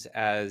things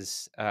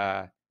as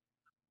AGI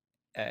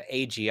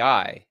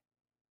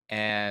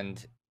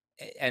and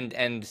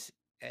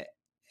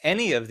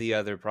any of the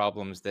other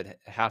problems that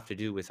have to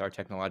do with our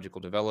technological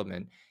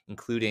development,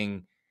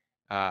 including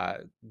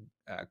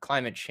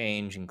climate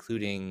change,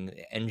 including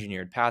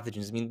engineered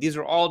pathogens. I mean, these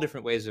are all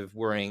different ways of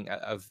worrying,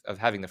 of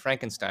having the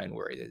Frankenstein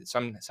worry that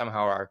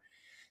somehow our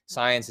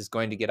science is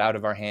going to get out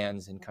of our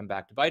hands and come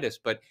back to bite us.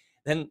 But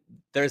then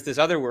there's this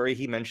other worry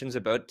he mentions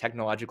about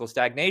technological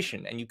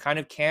stagnation, and you kind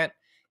of can't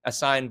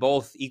assign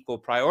both equal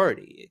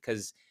priority,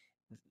 because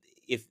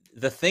if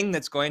the thing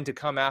that's going to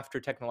come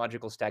after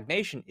technological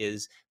stagnation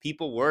is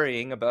people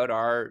worrying about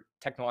our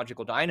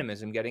technological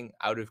dynamism getting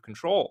out of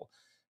control.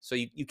 So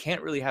you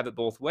can't really have it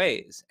both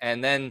ways.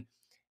 And then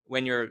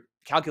when you're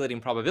calculating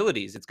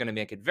probabilities, it's going to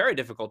make it very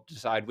difficult to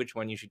decide which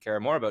one you should care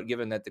more about,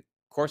 given that the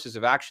courses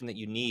of action that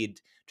you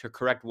need to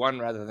correct one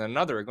rather than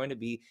another are going to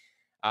be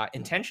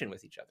in tension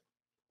with each other.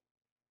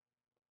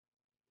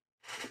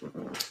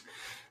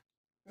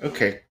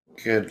 Okay,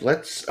 good.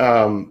 Let's.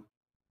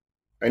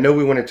 I know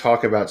we want to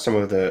talk about some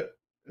of the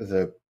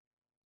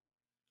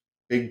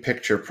big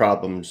picture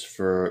problems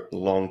for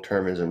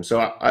long-termism. So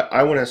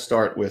I want to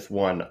start with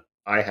one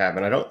I have,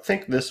 and I don't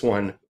think this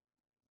one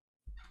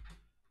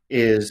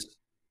is.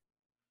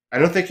 I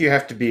don't think you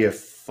have to be a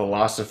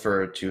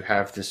philosopher to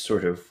have this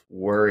sort of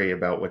worry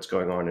about what's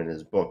going on in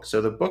his book.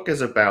 So the book is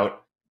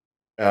about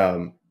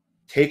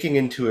taking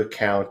into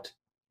account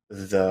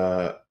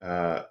the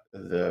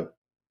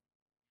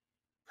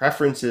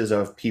preferences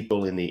of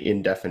people in the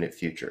indefinite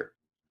future,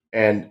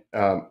 and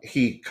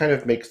he kind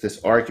of makes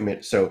this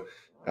argument. So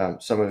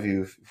some of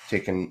you've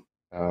taken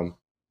kind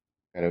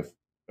of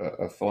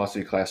a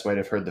philosophy class might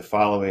have heard the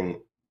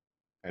following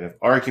kind of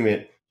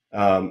argument.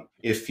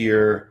 If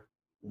you're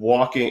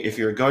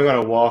going on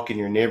a walk in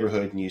your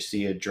neighborhood and you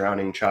see a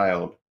drowning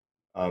child,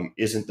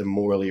 isn't the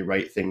morally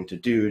right thing to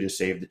do to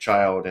save the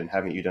child? And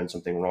haven't you done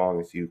something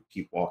wrong if you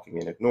keep walking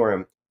and ignore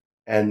him?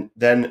 And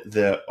then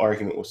the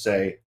argument will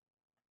say,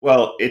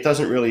 well, it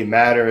doesn't really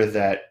matter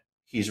that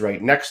he's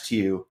right next to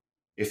you.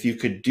 If you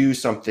could do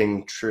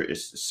something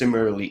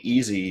similarly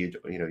easy, you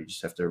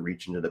just have to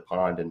reach into the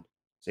pond and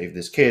save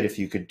this kid. If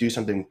you could do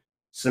something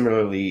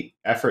similarly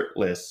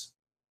effortless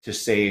to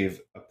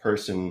save a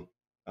person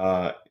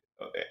at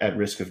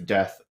risk of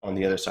death on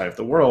the other side of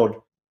the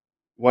world,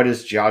 what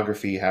does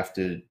geography have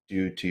to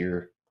do to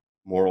your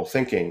moral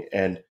thinking?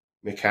 And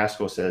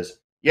MacAskill says,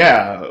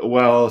 yeah,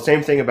 well,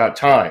 same thing about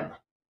time.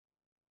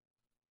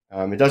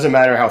 It doesn't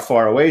matter how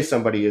far away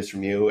somebody is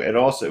from you. It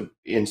also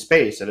in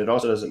space, and it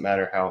also doesn't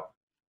matter how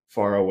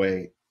far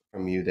away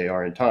from you they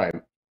are in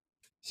time.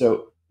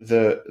 So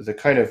the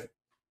kind of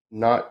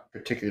not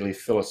particularly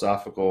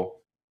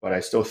philosophical, but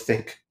I still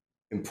think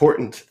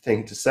important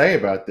thing to say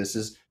about this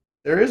is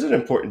there is an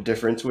important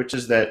difference, which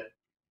is that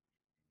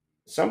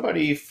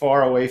somebody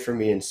far away from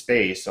me in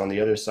space on the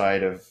other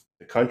side of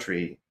the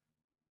country,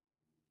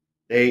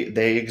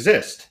 they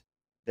exist.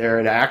 They're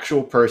an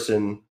actual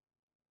person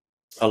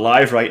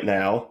alive right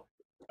now.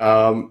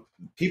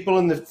 People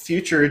in the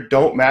future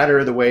don't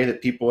matter the way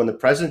that people in the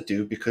present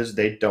do because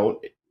they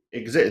don't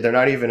exist. They're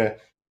not even a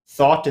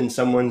thought in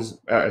someone's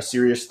a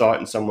serious thought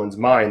in someone's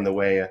mind the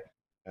way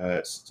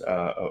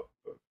a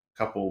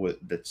couple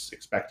that's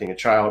expecting a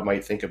child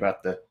might think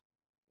about that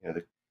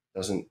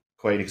doesn't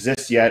quite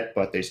exist yet,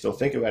 but they still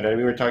think about it. I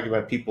mean, we're talking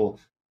about people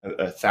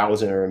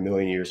 1,000 or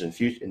 1,000,000 years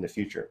in the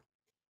future,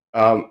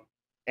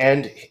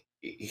 and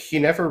he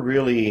never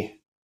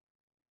really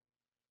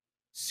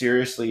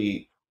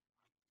seriously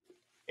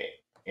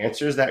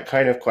answers that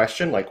kind of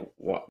question, like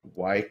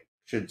why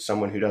should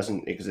someone who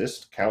doesn't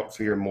exist count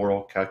for your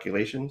moral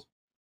calculations?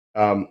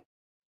 Um,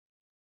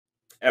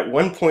 at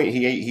one point,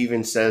 he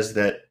even says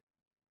that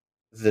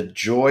the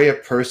joy a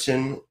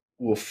person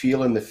will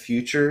feel in the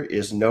future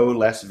is no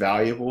less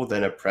valuable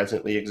than a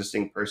presently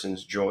existing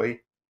person's joy.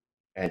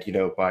 And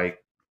by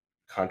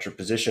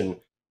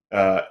contraposition,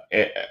 uh,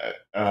 eh,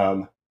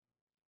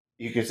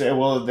 you could say,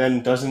 well,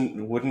 then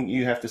wouldn't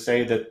you have to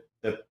say that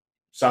the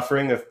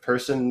suffering a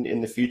person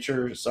in the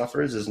future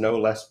suffers is no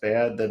less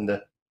bad than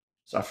the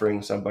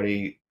suffering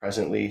somebody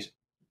presently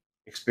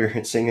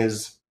experiencing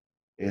is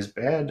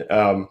bad?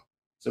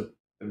 So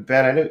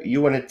Ben, I know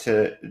you wanted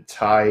to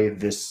tie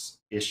this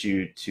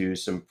issue to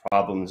some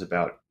problems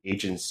about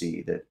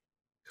agency that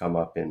come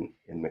up in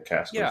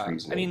MacAskill's Yeah, I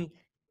reasoning. mean,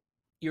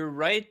 you're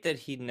right that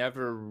he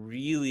never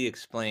really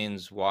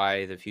explains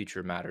why the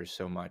future matters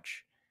so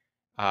much.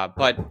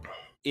 But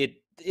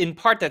in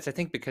part, that's I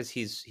think because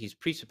he's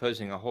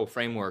presupposing a whole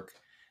framework,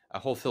 a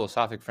whole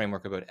philosophic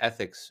framework about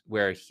ethics,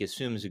 where he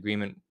assumes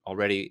agreement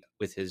already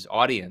with his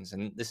audience,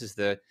 and this is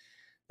the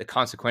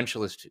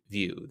consequentialist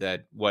view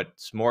that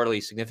what's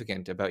morally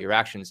significant about your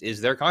actions is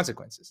their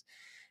consequences,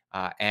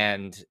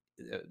 and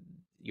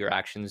your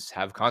actions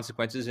have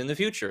consequences in the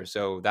future.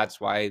 So that's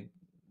why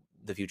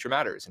the future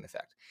matters, in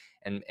effect.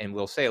 And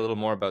we'll say a little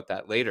more about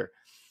that later,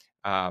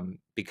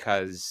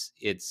 because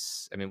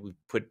it's. I mean, we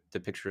put the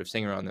picture of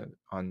Singer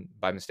on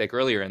by mistake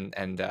earlier,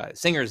 and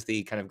Singer's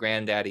the kind of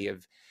granddaddy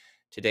of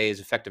today's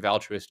effective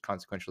altruist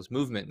consequentialist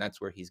movement, and that's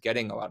where he's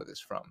getting a lot of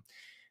this from.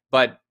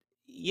 But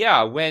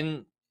yeah,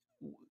 when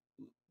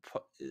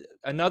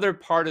another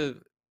part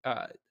of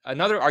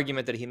another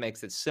argument that he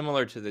makes that's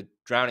similar to the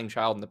drowning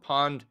child in the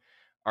pond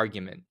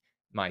argument,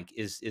 Mike,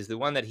 is the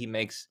one that he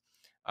makes,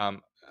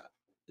 um,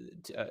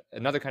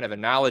 another kind of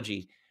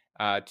analogy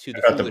to the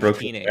About the foolish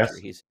broken teenager. glass,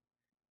 He's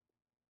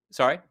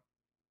sorry.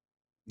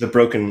 the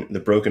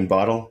broken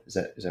bottle. Is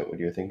that what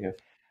you're thinking of?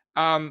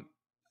 Um,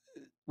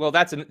 well,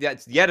 that's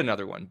yet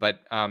another one.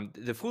 But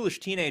the foolish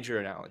teenager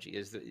analogy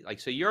is like,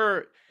 so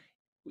you're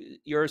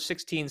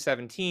 16,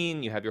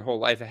 17, you have your whole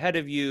life ahead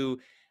of you.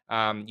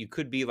 You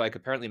could be like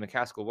apparently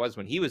MacAskill was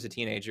when he was a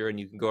teenager, and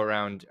you can go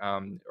around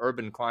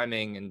urban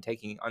climbing and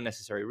taking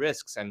unnecessary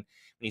risks. And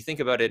when you think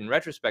about it in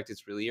retrospect,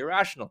 it's really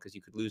irrational because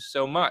you could lose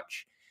so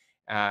much,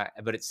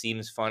 but it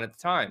seems fun at the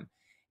time.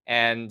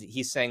 And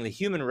he's saying the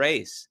human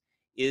race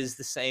is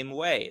the same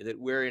way, that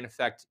we're in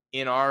effect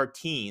in our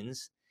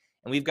teens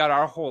and we've got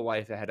our whole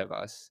life ahead of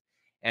us.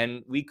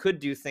 And we could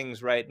do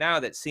things right now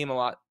that seem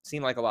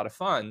like a lot of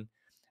fun,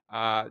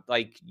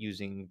 like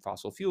using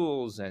fossil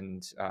fuels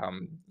and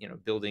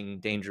building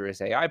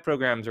dangerous AI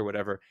programs or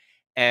whatever.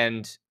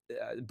 And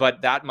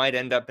but that might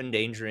end up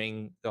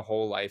endangering the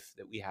whole life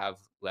that we have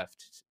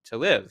left to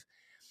live.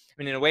 I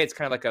mean, in a way, it's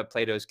kind of like a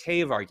Plato's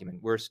cave argument.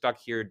 We're stuck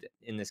here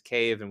in this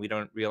cave, and we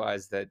don't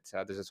realize that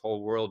there's this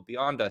whole world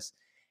beyond us.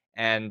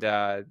 And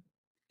uh,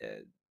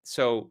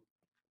 so,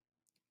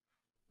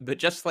 but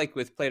just like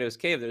with Plato's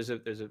cave, there's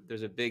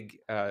a big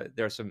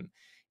there are some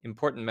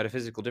important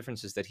metaphysical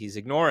differences that he's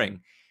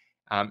ignoring.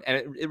 And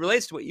it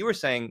relates to what you were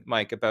saying,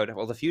 Mike, about,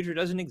 well, the future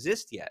doesn't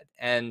exist yet.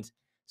 And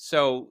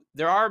so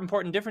there are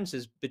important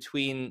differences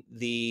between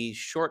the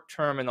short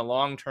term and the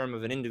long term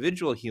of an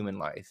individual human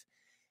life,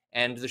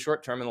 and the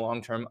short term and the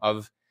long term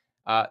of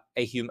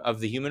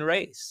the human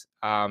race.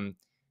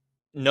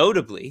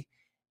 Notably,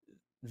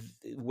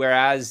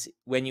 whereas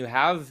when you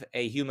have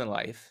a human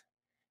life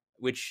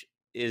which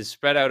is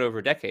spread out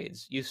over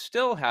decades, you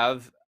still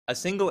have a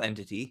single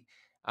entity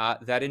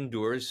that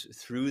endures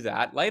through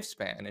that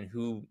lifespan, and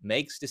who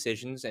makes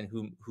decisions, and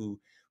who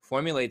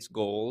formulates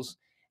goals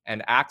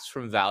and acts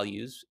from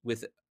values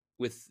with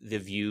the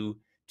view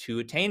to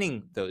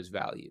attaining those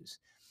values.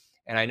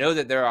 And I know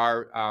that there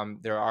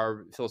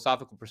are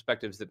philosophical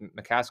perspectives that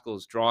MacAskill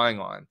is drawing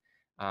on,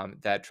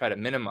 that try to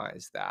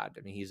minimize that.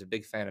 I mean, he's a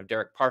big fan of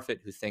Derek Parfit,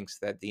 who thinks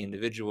that the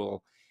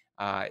individual,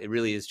 it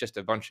really is just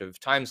a bunch of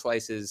time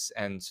slices,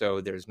 and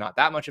so there's not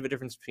that much of a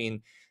difference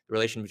between the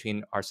relation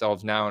between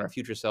ourselves now and our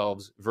future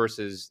selves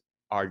versus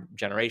our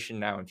generation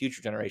now and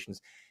future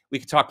generations. We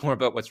could talk more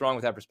about what's wrong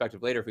with that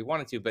perspective later if we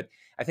wanted to, but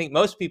I think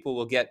most people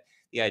will get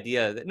the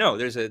idea that no,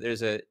 there's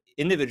a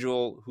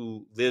individual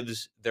who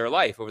lives their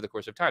life over the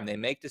course of time. They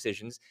make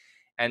decisions,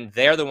 and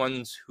they're the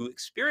ones who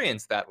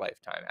experience that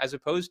lifetime, as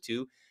opposed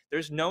to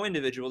there's no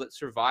individual that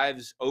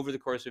survives over the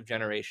course of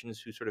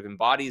generations who sort of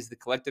embodies the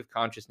collective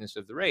consciousness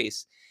of the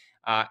race,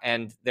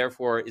 and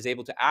therefore is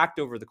able to act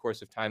over the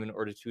course of time in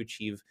order to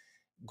achieve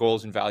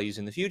goals and values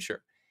in the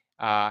future.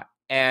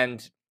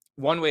 And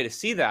one way to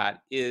see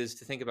that is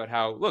to think about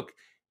how, look,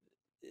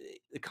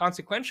 the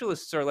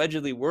consequentialists are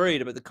allegedly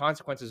worried about the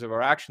consequences of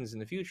our actions in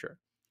the future,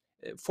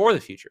 for the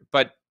future.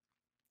 But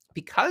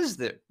because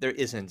there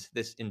isn't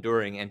this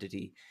enduring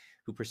entity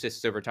who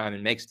persists over time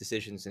and makes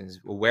decisions and is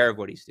aware of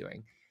what he's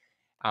doing,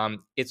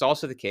 it's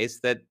also the case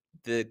that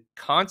the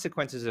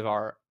consequences of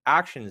our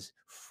actions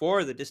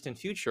for the distant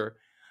future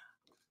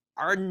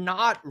are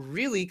not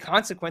really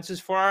consequences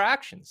for our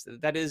actions.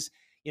 That is,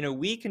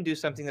 we can do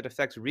something that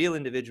affects real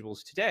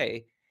individuals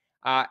today,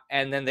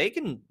 and then they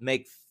can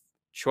make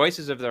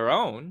choices of their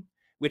own,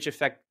 which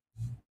affect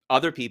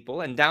other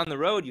people. And down the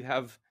road, you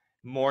have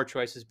more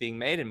choices being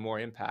made and more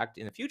impact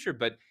in the future.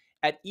 But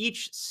at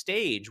each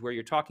stage where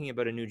you're talking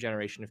about a new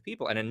generation of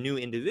people and a new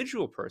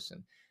individual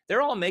person,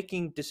 they're all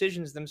making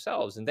decisions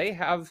themselves, and they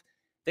have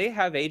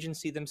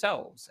agency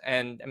themselves.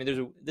 And I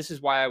mean, this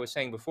is why I was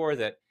saying before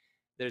that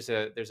there's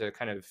a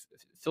kind of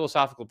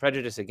philosophical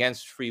prejudice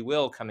against free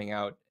will coming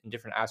out in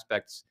different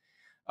aspects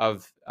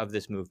of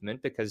this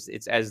movement, because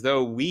it's as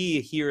though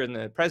we here in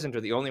the present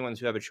are the only ones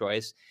who have a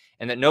choice,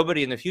 and that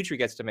nobody in the future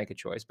gets to make a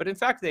choice. But in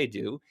fact, they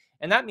do.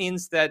 And that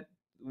means that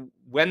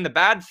when the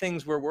bad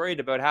things we're worried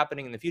about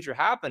happening in the future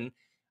happen,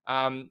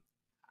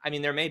 I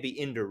mean, there may be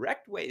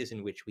indirect ways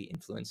in which we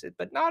influence it,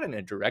 but not in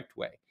a direct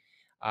way.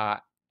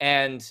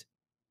 And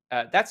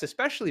that's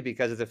especially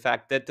because of the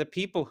fact that the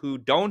people who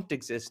don't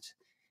exist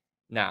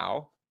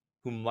now,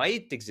 who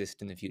might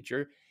exist in the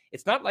future,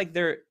 it's not like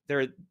they're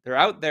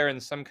out there in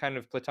some kind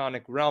of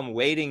platonic realm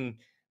waiting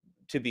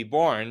to be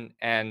born,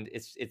 and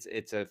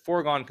it's a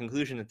foregone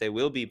conclusion that they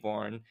will be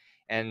born,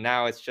 and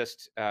now it's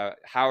just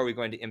how are we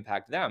going to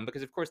impact them?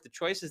 Because of course the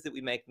choices that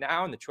we make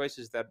now and the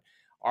choices that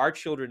our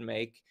children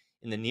make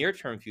in the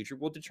near-term future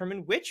will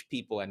determine which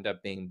people end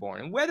up being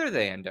born and whether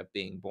they end up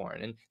being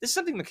born. And this is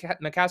something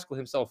MacAskill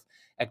himself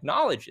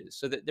acknowledges,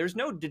 so that there's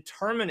no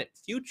determinate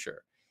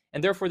future,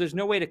 and therefore there's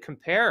no way to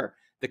compare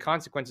the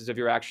consequences of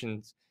your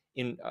actions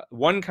in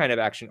one kind of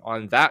action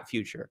on that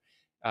future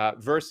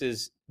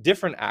versus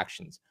different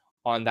actions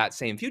on that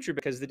same future,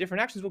 because the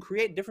different actions will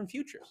create different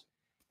futures.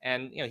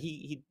 And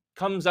he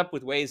comes up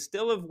with ways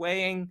still of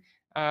weighing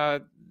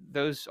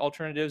those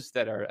alternatives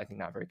that are, I think,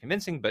 not very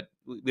convincing, but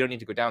we don't need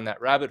to go down that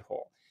rabbit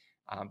hole.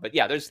 But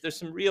yeah, there's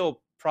some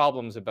real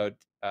problems about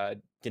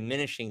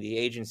diminishing the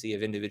agency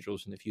of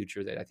individuals in the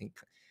future that I think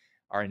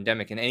are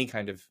endemic in any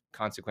kind of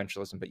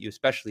consequentialism, but you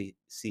especially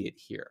see it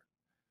here.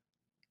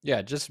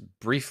 Yeah, just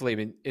briefly, I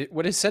mean,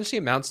 what it essentially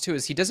amounts to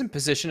is he doesn't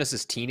position us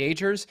as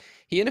teenagers.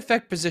 He, in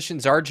effect,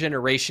 positions our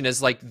generation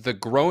as like the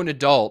grown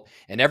adult,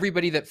 and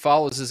everybody that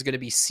follows is going to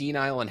be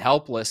senile and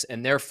helpless,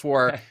 and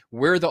therefore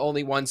we're the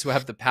only ones who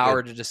have the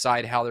power to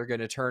decide how they're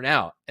going to turn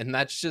out. And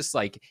that's just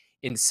like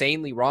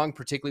insanely wrong,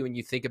 particularly when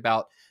you think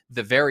about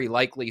the very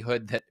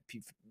likelihood that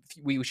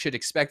we should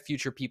expect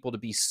future people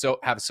to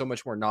have so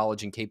much more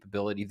knowledge and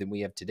capability than we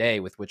have today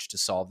with which to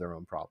solve their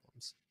own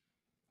problems.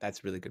 That's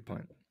a really good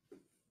point.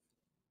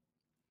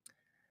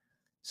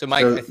 So,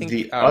 Mike, I think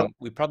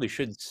we probably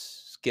should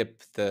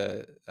skip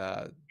the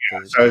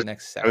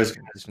next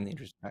section just in the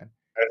interest of time.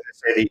 I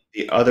was going to say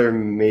the other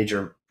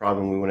major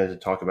problem we wanted to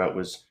talk about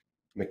was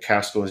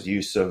MacAskill's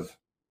use of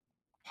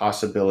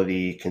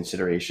possibility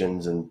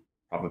considerations and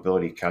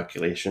probability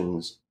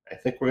calculations. I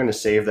think we're going to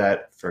save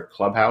that for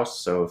Clubhouse.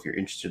 So if you're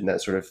interested in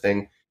that sort of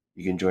thing,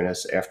 you can join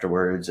us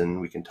afterwards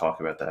and we can talk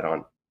about that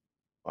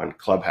on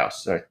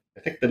Clubhouse. So I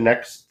think the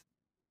next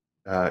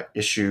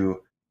issue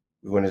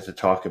we wanted to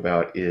talk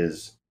about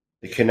is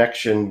the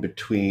connection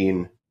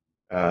between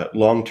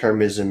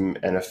long-termism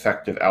and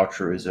effective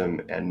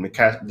altruism. And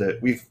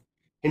we've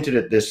hinted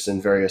at this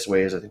in various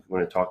ways. I think we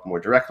want to talk more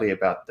directly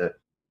about the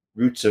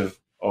roots of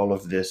all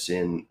of this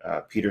in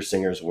Peter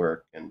Singer's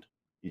work and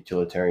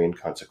utilitarian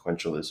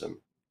consequentialism.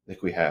 I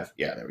think we have,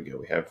 there we go.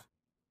 We have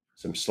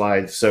some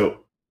slides.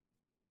 So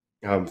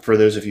for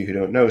those of you who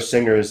don't know,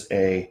 Singer is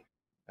a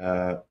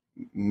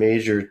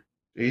major,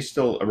 he's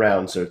still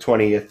around, so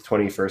 20th,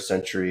 21st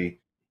century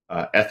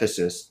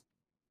ethicist.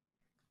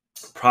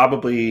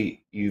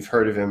 Probably you've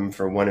heard of him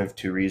for one of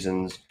two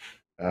reasons.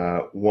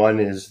 One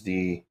is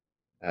the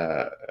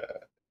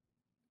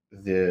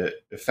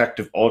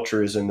effective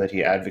altruism that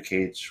he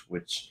advocates,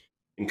 which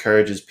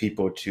encourages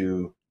people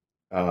to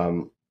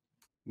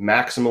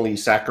maximally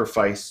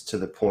sacrifice to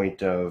the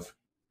point of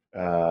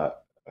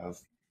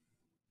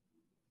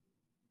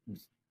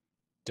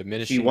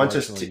diminishing wants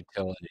us marginal to,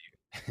 utility.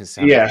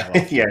 Sounded yeah,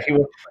 a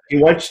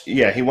lot.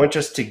 he wants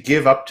us to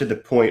give up to the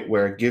point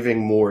where giving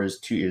more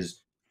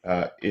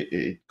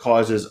it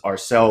causes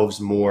ourselves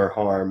more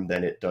harm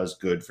than it does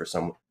good for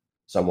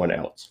someone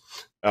else.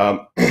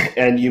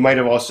 And you might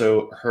have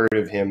also heard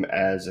of him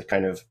as a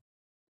kind of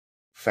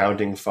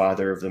founding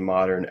father of the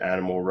modern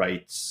animal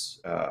rights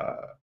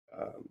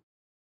um,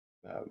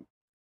 um,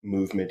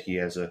 movement. He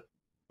has a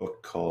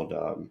book called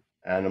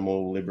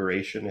Animal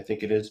Liberation, I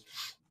think it is.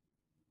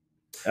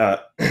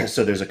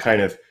 So there's a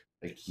kind of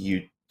like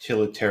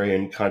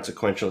utilitarian,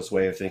 consequentialist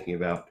way of thinking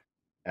about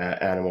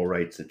animal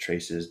rights that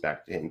traces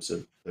back to him.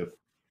 So the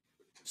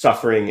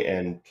suffering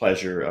and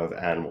pleasure of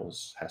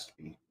animals has to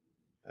be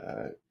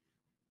uh,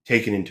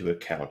 taken into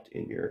account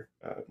in your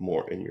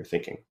more in your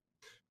thinking,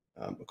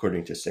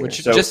 according to Singer.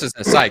 Which, So just as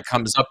an aside,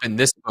 comes up in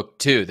this book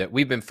too, that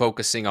we've been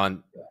focusing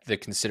on the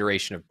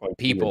consideration of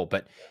people,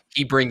 but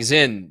he brings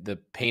in the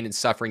pain and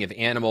suffering of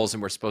animals,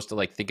 and we're supposed to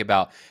like think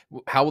about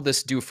how will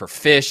this do for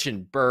fish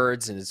and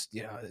birds, and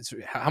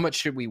how much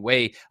should we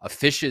weigh a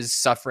fish's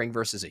suffering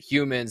versus a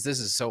human's? This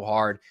is so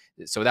hard.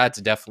 So that's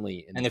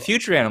definitely in And the book.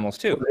 future animals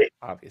too,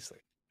 obviously.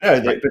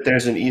 no, but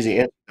there's an easy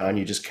answer, Don.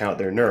 You just count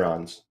their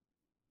neurons.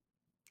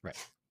 Right.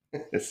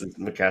 This is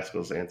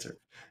MacAskill's answer.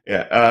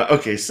 Yeah.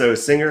 Okay. So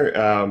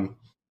Singer.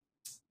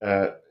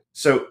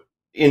 So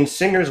in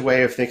Singer's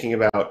way of thinking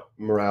about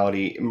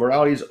morality,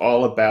 morality is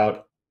all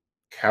about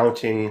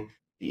counting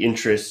the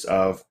interests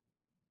of.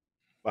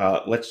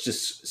 Let's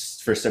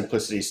just, for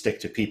simplicity, stick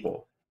to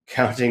people.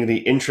 Counting the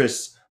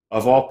interests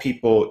of all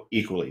people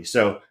equally.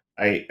 So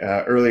I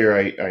earlier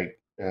I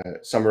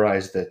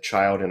summarized the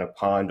child in a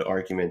pond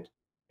argument,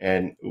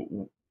 and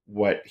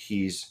what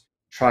he's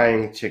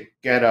trying to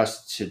get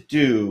us to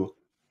do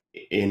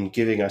in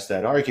giving us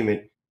that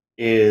argument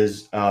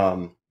is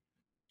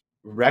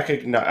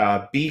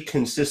recognize, be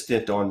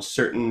consistent on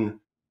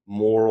certain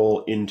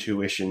moral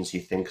intuitions he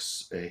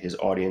thinks his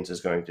audience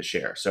is going to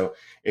share. So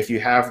if you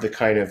have the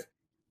kind of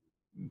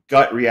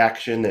gut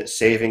reaction that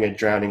saving a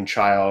drowning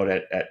child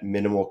at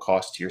minimal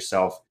cost to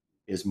yourself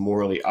is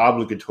morally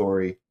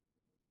obligatory,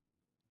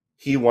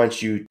 he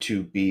wants you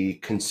to be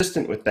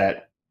consistent with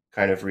that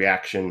kind of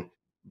reaction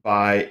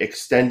by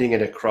extending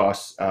it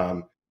across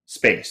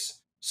space.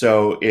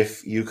 So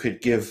if you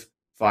could give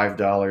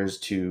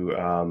 $5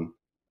 to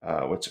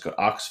what's it called,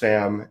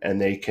 Oxfam, and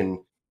they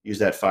can use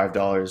that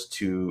 $5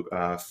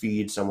 to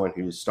feed someone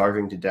who's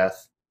starving to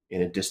death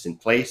in a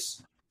distant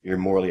place, you're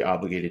morally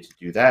obligated to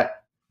do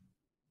that.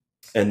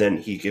 And then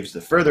he gives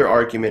the further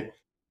argument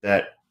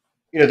that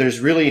there's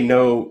really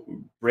no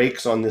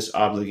brakes on this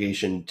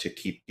obligation to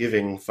keep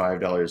giving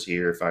 $5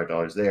 here,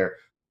 $5 there,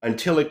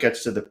 until it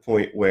gets to the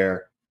point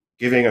where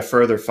giving a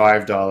further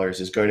 $5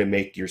 is going to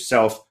make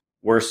yourself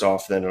worse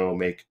off than it'll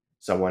make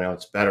someone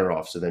else better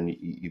off. So then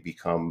you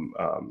become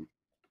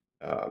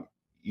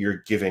your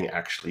giving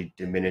actually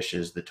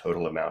diminishes the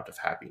total amount of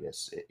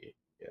happiness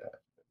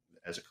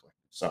as a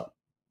collective sum.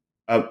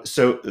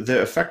 So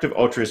the effective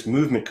altruist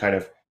movement kind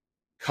of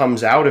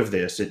comes out of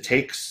this. It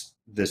takes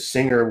the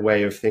Singer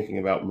way of thinking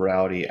about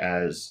morality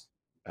as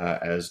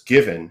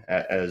given,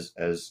 as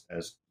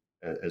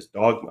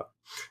dogma,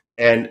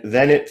 and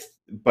then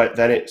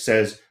it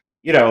says,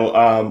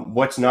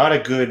 what's not a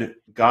good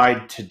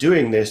guide to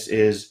doing this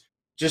is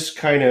just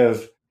kind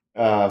of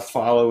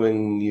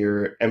following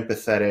your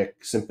empathetic,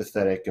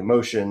 sympathetic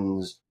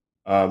emotions.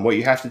 What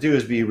you have to do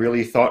is be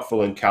really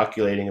thoughtful and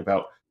calculating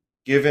about,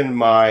 given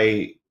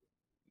my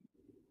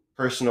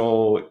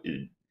personal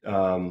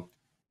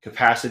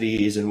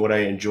capacities and what I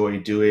enjoy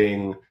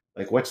doing,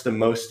 like what's the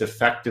most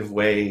effective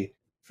way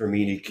for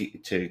me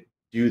to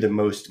do the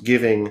most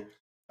giving.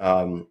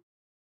 So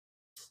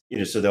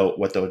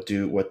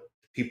what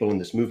people in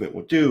this movement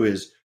will do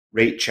is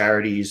rate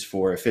charities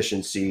for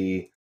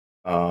efficiency.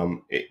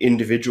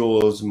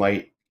 Individuals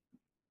might,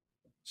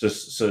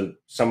 so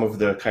some of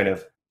the kind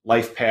of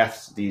life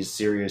paths these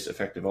serious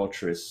effective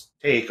altruists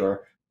take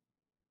are,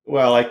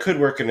 well, I could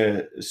work in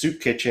a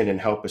soup kitchen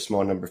and help a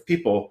small number of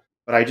people,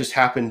 but I just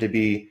happen to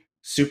be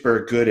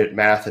super good at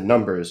math and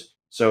numbers.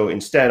 So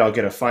instead, I'll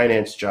get a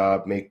finance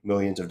job, make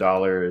millions of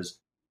dollars,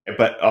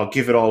 but I'll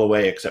give it all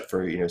away except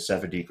for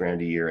 70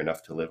 grand a year,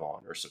 enough to live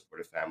on or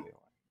support a family on.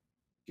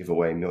 Give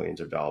away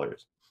millions of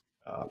dollars.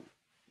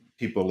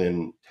 People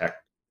in tech,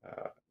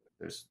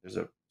 there's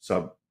a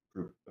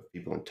subgroup of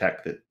people in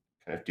tech that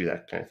kind of do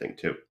that kind of thing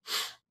too.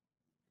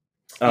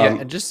 Yeah,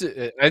 and just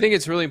I think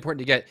it's really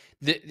important to get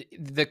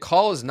the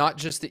call is not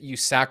just that you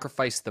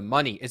sacrifice the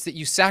money; it's that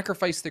you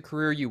sacrifice the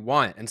career you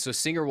want. And so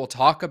Singer will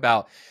talk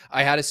about,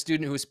 I had a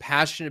student who was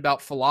passionate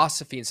about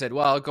philosophy and said,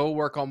 "Well, I'll go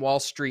work on Wall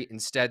Street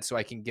instead, so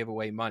I can give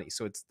away money."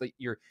 So it's like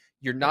you're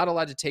not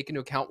allowed to take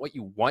into account what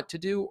you want to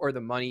do or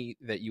the money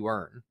that you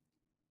earn.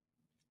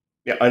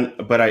 Yeah,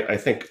 but I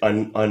think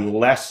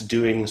unless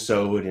doing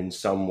so would in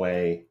some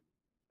way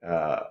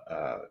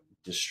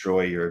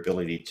destroy your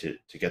ability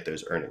to get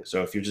those earnings.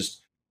 So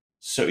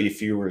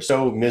if you were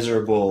so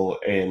miserable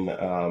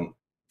in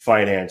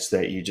finance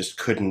that you just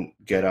couldn't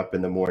get up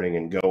in the morning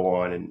and go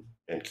on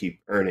and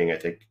keep earning, I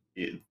think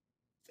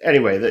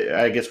anyway,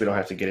 I guess we don't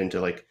have to get into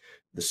like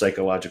the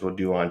psychological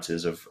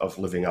nuances of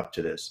living up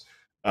to this.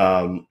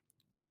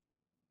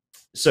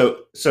 So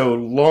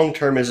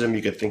long-termism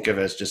you could think of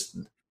as just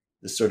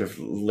the sort of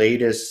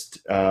latest.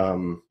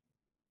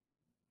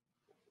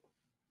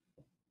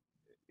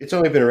 It's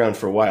only been around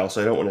for a while,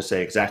 so I don't want to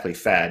say exactly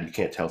fad. You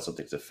can't tell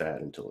something's a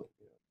fad until it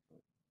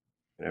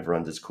kind of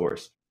runs its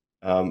course.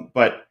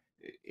 But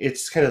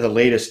it's kind of the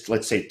latest,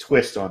 let's say,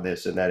 twist on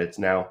this, in that it's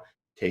now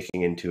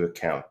taking into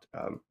account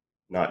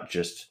not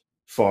just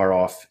far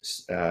off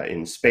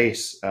in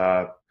space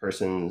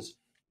persons,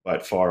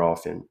 but far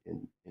off in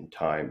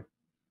time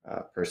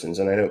persons.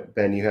 And I know,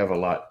 Ben, you have a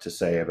lot to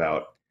say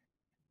about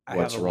I have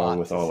what's a wrong lot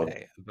with to all of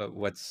say about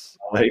what's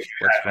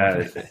it. wrong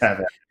with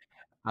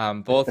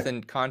it, both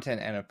in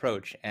content and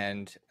approach.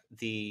 And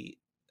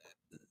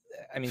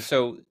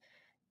so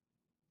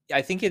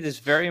I think it is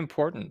very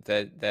important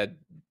that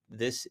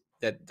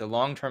the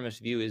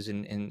long-termist view is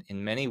in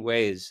many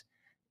ways,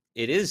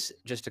 it is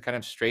just a kind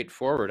of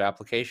straightforward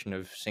application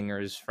of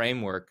Singer's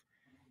framework.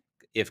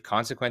 If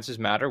consequences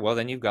matter, well,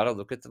 then you've got to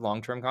look at the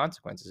long-term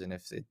consequences. And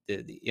if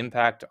the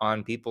impact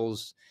on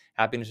people's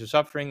happiness or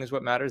suffering is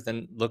what matters,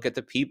 then look at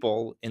the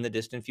people in the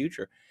distant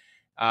future.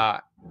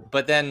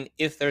 But then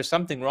if there's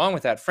something wrong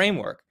with that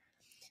framework,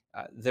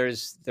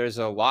 there's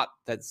a lot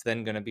that's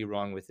then going to be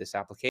wrong with this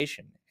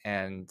application.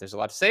 And there's a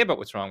lot to say about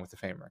what's wrong with the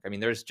framework. I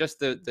mean, there's just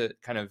the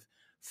kind of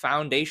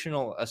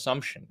foundational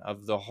assumption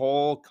of the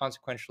whole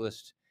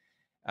consequentialist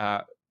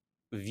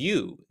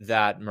view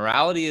that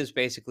morality is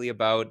basically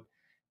about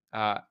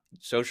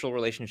social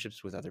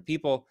relationships with other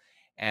people,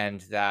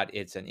 and that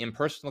it's an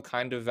impersonal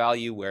kind of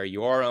value where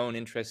your own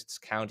interests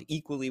count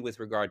equally with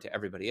regard to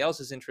everybody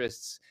else's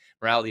interests.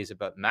 Morality is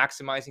about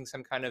maximizing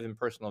some kind of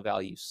impersonal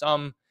value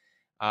sum.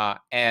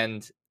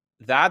 And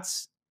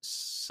that's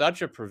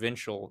such a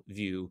provincial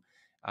view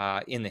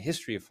in the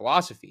history of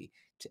philosophy,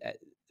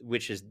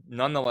 which is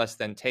nonetheless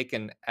then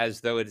taken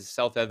as though it is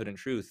self-evident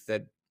truth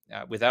that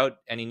without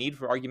any need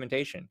for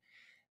argumentation,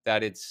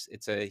 that it's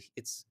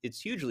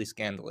hugely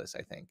scandalous,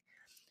 I think.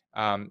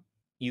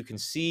 You can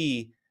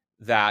see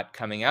that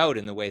coming out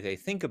in the way they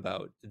think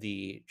about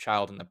the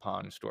child in the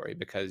pond story,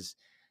 because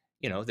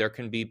there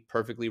can be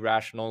perfectly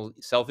rational,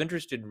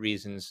 self-interested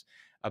reasons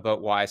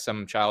about why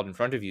some child in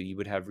front of you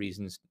would have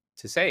reasons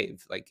to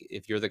save. Like,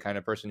 if you're the kind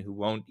of person who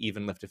won't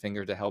even lift a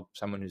finger to help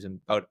someone who's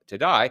about to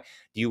die,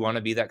 do you want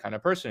to be that kind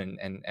of person?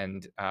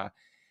 And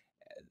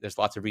there's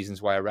lots of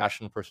reasons why a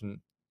rational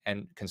person,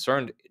 and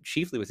concerned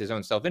chiefly with his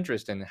own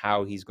self-interest and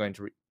how he's going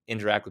to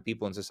interact with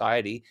people in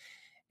society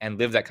and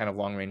live that kind of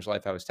long-range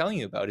life I was telling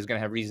you about, is going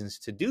to have reasons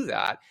to do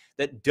that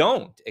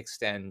don't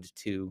extend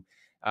to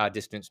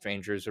distant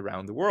strangers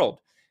around the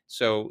world.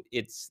 So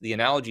the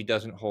analogy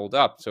doesn't hold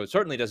up. So it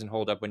certainly doesn't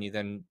hold up when you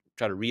then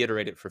try to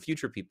reiterate it for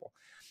future people.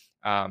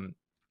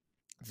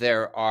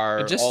 There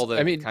are all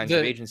the kinds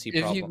of agency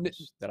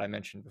problems that I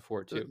mentioned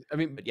before too.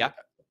 But yeah.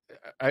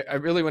 I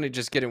really want to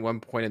just get in one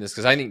point in this,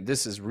 because I think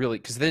this is really,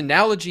 because the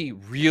analogy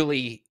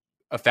really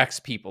affects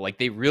people. Like,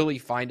 they really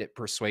find it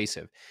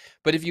persuasive.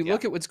 But if you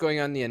look at what's going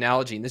on in the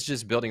analogy, and this is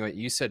just building on what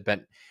you said,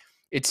 Ben,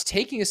 it's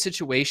taking a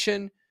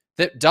situation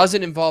that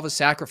doesn't involve a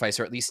sacrifice,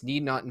 or at least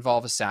need not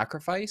involve a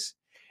sacrifice,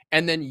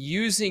 and then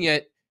using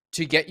it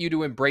to get you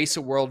to embrace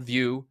a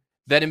worldview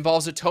that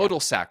involves a total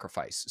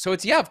sacrifice. So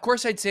it's, of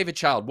course I'd save a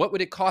child. What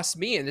would it cost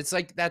me? And it's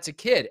like, that's a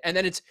kid. And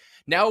then it's,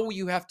 now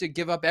you have to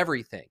give up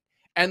everything.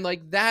 And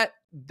like that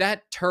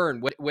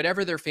turn,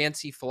 whatever their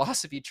fancy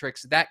philosophy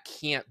tricks, that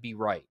can't be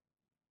right.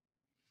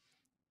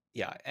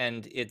 Yeah,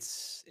 and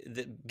it's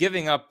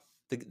giving up.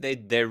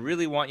 They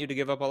really want you to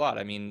give up a lot.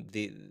 I mean,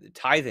 the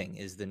tithing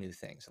is the new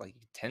thing. So like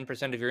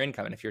 10% of your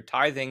income, and if you're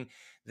tithing,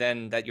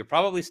 then that you're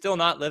probably still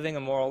not living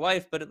a moral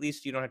life, but at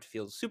least you don't have to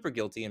feel super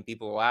guilty. And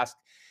people will ask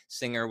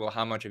Singer, well,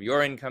 how much of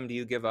your income do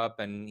you give up?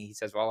 And he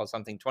says, well,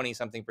 something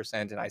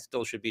 20-something%, and I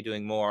still should be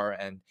doing more.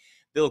 And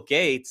Bill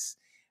Gates,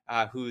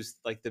 who's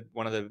like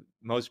one of the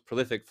most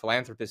prolific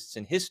philanthropists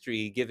in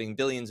history, giving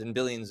billions and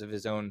billions of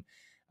his own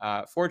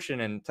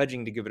fortune and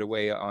pledging to give it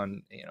away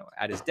on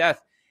at his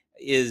death,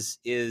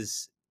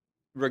 is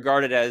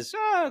regarded as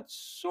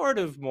sort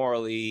of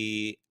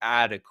morally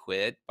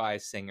adequate by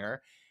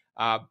Singer,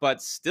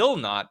 but still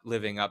not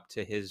living up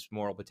to his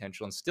moral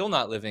potential, and still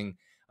not living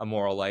a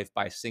moral life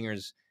by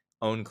Singer's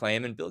own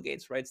claim. And Bill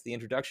Gates writes the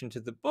introduction to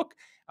the book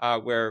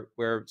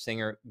where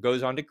Singer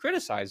goes on to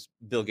criticize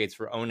Bill Gates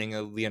for owning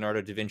a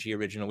Leonardo da Vinci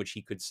original, which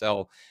he could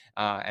sell,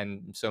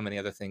 and so many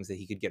other things that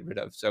he could get rid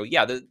of. So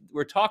yeah,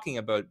 we're talking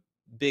about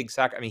big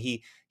I mean,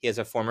 he has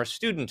a former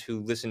student who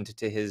listened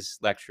to his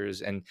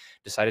lectures and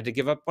decided to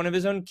give up one of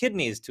his own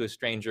kidneys to a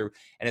stranger,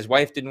 and his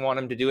wife didn't want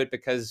him to do it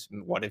because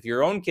what if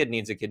your own kid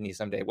needs a kidney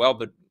someday? Well,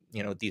 but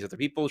these other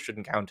people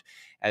shouldn't count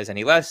as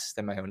any less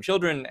than my own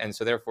children. And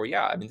so therefore,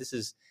 yeah, I mean, this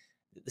is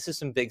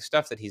some big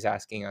stuff that he's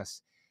asking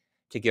us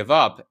to give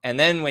up. And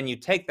then when you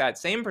take that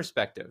same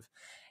perspective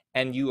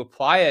and you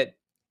apply it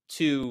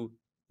to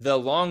the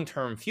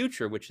long-term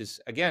future, which is,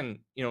 again,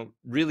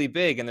 really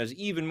big, and there's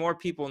even more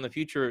people in the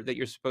future that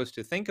you're supposed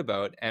to think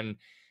about. And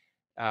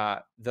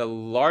the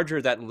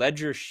larger that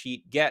ledger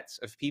sheet gets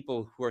of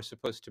people who are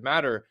supposed to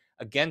matter,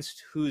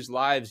 against whose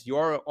lives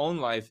your own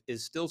life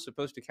is still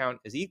supposed to count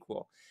as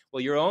equal, well,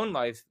 your own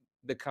life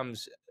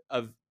becomes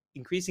of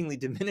increasingly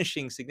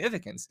diminishing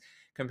significance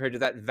compared to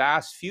that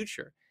vast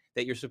future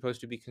that you're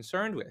supposed to be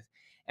concerned with.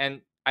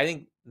 And I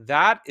think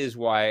that is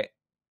why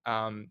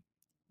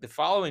the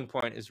following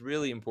point is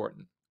really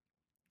important,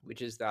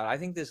 which is that I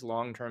think this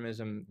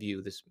long-termism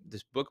view, this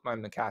book by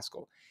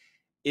MacAskill,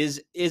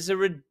 is a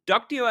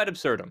reductio ad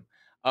absurdum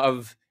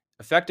of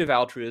effective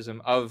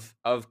altruism, of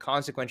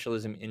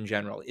consequentialism in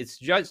general. It's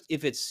just,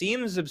 if it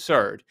seems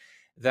absurd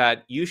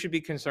that you should be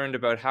concerned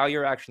about how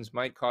your actions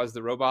might cause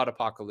the robot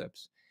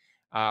apocalypse,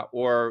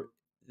 or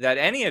that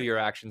any of your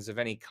actions of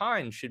any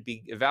kind should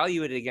be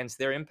evaluated against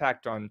their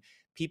impact on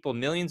people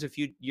millions of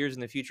years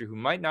in the future who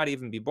might not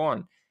even be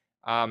born,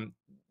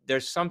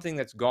 there's something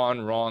that's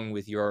gone wrong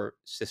with your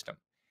system.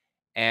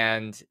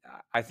 And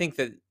I think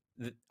that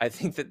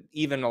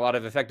even a lot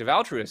of effective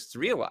altruists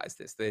realize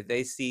this.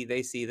 They see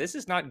this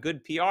is not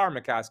good PR,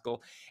 MacAskill,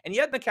 and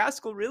yet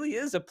MacAskill really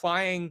is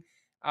applying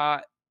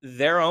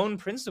their own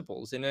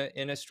principles in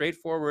a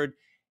straightforward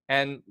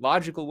and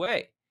logical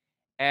way.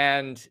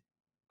 And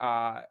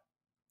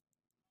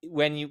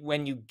when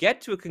you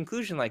get to a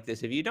conclusion like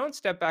this, if you don't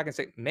step back and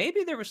say,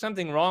 maybe there was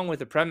something wrong with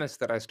the premise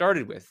that I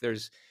started with,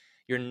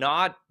 you're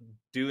not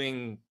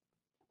doing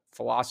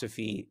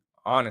philosophy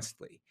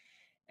honestly.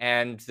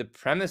 And the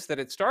premise that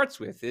it starts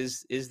with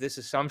is this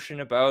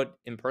assumption about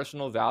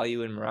impersonal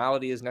value, and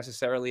morality is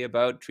necessarily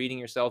about treating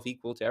yourself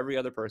equal to every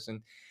other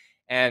person.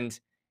 And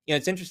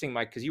it's interesting,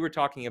 Mike, because you were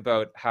talking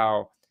about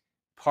how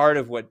part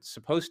of what's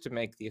supposed to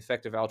make the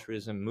effective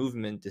altruism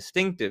movement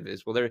distinctive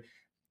is, well,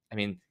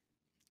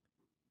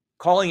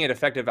 calling it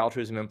effective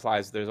altruism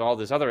implies there's all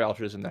this other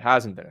altruism that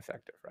hasn't been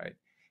effective, right?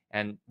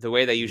 And the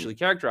way they usually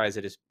characterize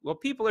it is, well,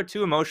 people are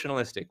too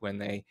emotionalistic when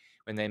they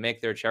make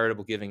their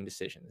charitable giving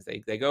decisions.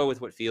 They go with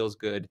what feels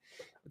good,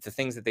 with the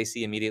things that they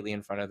see immediately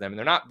in front of them, and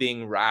they're not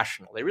being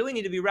rational. They really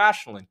need to be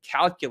rational and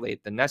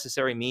calculate the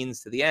necessary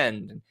means to the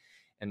end.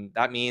 And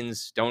that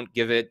means don't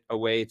give it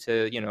away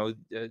to,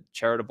 a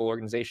charitable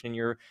organization in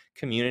your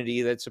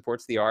community that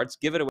supports the arts.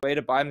 Give it away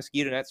to buy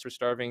mosquito nets for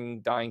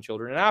starving, dying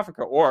children in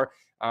Africa, or,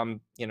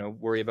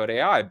 worry about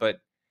AI. But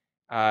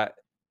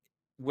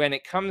when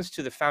it comes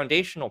to the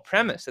foundational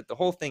premise that the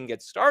whole thing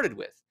gets started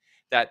with,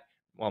 that,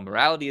 well,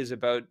 morality is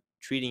about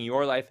treating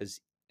your life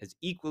as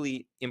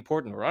equally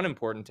important or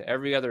unimportant to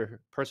every other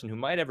person who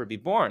might ever be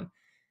born,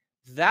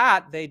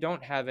 that they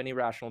don't have any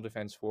rational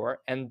defense for.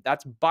 And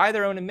that's by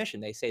their own admission.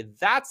 They say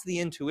that's the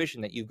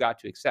intuition that you've got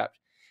to accept.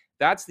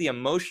 That's the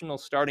emotional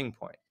starting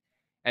point.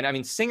 And I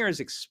mean, Singer is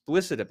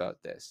explicit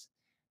about this.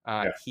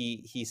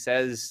 He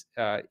says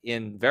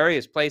in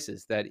various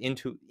places that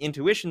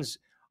intuitions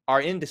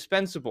are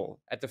indispensable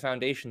at the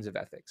foundations of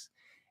ethics.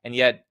 And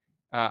yet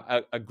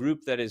a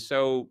group that is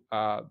so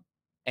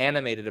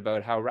animated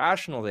about how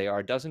rational they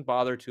are doesn't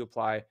bother to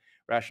apply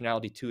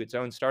rationality to its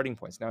own starting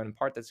points. Now, in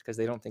part, that's because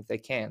they don't think they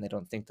can. They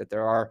don't think that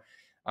there are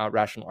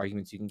rational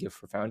arguments you can give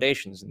for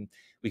foundations. And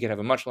we could have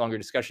a much longer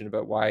discussion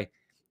about why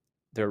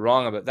they're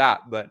wrong about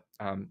that. But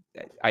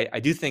I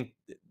do think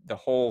the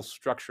whole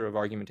structure of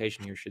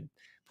argumentation here should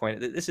point.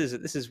 This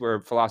is where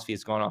philosophy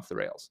has gone off the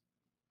rails.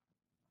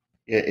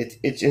 Yeah,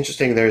 it's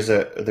interesting. There's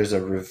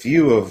a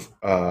review of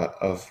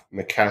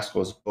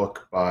MacAskill's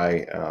book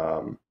by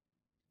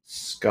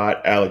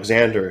Scott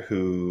Alexander,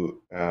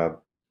 who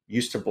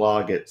used to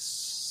blog at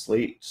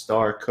Slate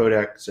Star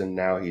Codex, and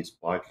now he's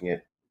blogging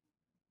at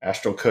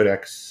Astral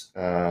Codex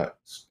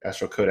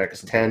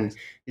 10.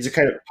 He's a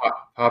kind of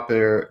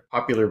popular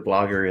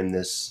blogger in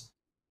this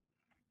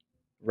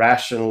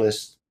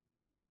rationalist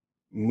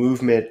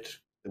movement,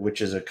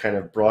 which is a kind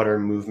of broader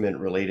movement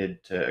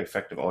related to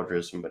effective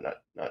altruism, but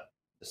not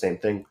the same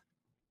thing.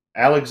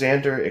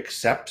 Alexander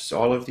accepts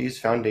all of these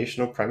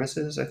foundational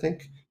premises, I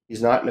think.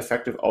 He's not an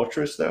effective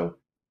altruist, though.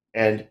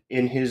 And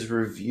in his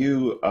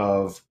review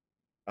of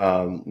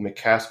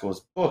MacAskill's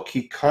book,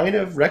 he kind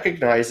of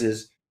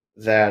recognizes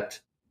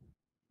that,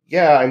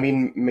 yeah, I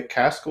mean,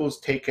 MacAskill's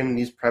taken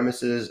these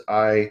premises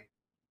I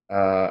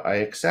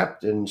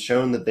accept and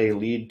shown that they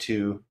lead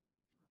to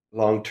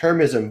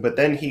long-termism, but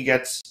then he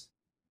gets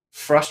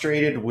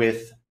frustrated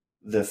with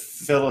the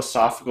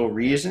philosophical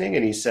reasoning,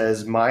 and he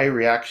says, my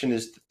reaction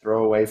is to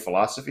throw away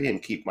philosophy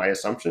and keep my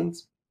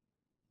assumptions,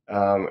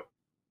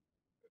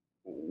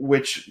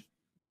 which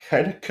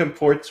kind of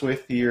comports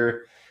with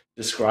your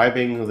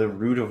describing the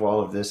root of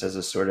all of this as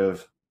a sort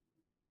of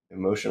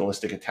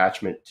emotionalistic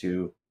attachment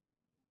to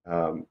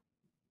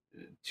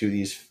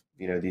these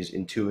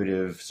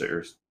intuitive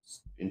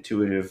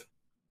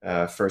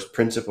first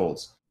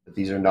principles.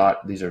 These are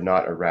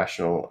not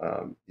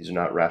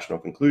rational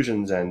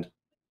conclusions, and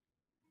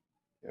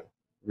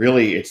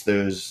really it's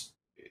those,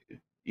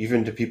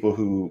 even to people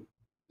who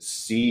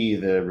see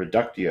the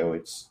reductio,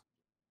 it's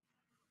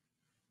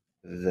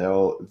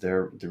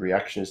the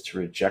reaction is to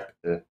reject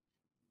the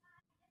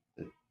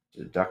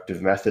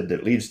deductive method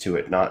that leads to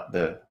it, not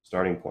the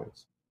starting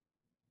points.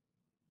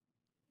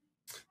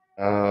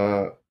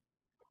 Okay,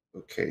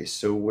 Okay,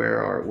 so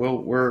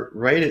we're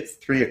right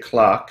at 3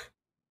 o'clock.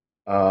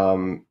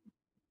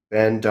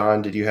 Ben,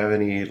 Don, did you have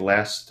any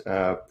last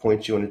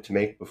points you wanted to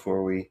make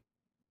before we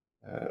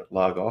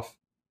log off?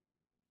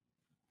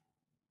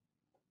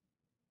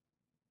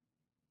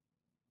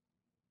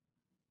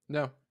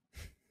 No.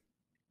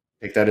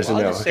 Take that as Well, a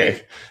I'll no. just Okay.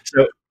 say,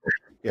 So,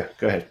 yeah,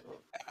 go ahead.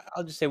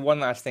 I'll just say one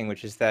last thing,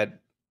 which is that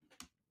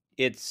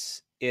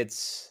it's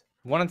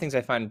one of the things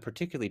I find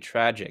particularly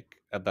tragic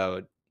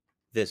about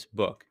this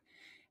book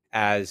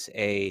as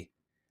a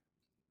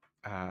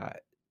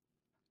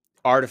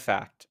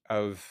artifact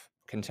of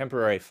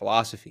contemporary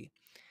philosophy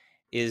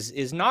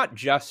is not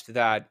just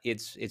that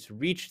it's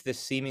reached this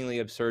seemingly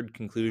absurd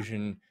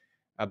conclusion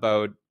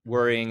about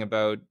worrying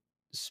about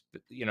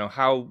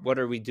what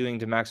are we doing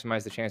to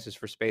maximize the chances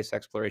for space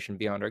exploration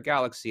beyond our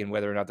galaxy and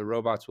whether or not the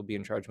robots will be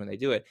in charge when they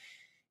do it.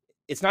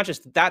 It's not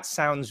just that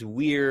sounds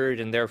weird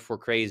and therefore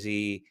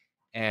crazy,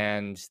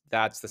 and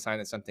that's the sign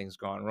that something's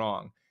gone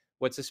wrong.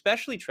 What's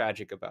especially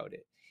tragic about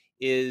it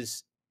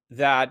is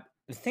that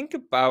think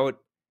about,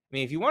 I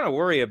mean, if you're going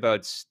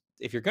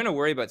to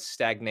worry about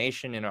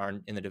stagnation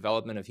in the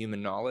development of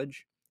human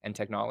knowledge and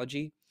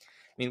technology,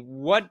 I mean,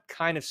 what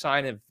kind of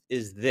sign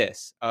is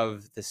this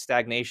of the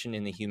stagnation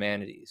in the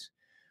humanities?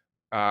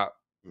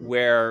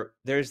 Where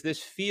there's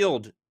this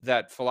field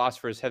that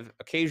philosophers have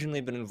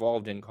occasionally been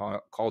involved in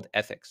called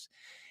ethics.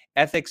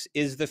 Ethics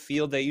is the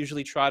field they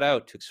usually trot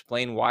out to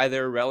explain why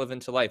they're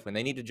relevant to life. When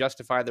they need to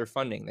justify their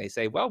funding, they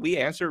say, well, we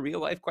answer real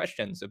life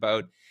questions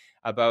about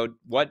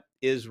what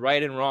is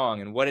right and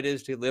wrong and what it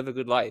is to live a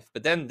good life.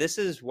 But then this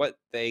is what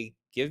they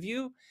give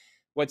you.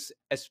 What's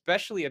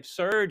especially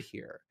absurd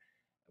here,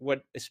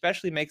 what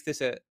especially makes this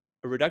a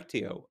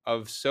reductio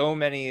of so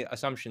many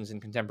assumptions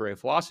in contemporary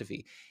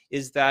philosophy,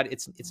 is that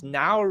it's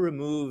now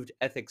removed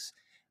ethics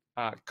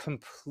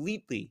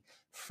completely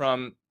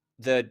from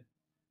the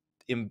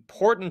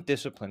important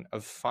discipline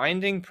of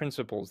finding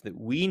principles that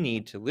we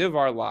need to live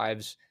our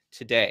lives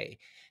today,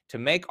 to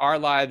make our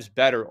lives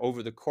better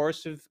over the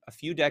course of a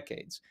few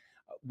decades.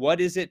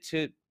 What is it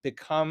to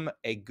become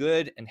a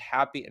good and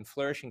happy and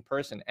flourishing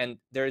person? And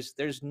there's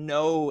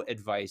no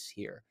advice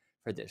here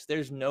for this.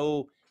 There's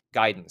no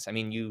guidance. I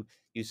mean, you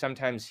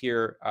sometimes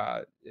hear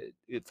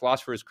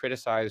philosophers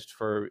criticized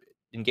for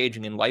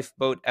engaging in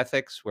lifeboat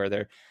ethics, where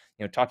they're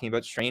talking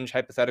about strange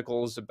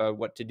hypotheticals about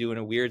what to do in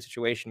a weird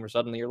situation where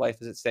suddenly your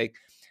life is at stake.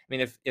 I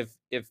mean,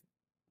 if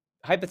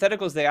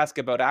hypotheticals they ask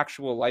about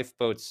actual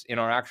lifeboats in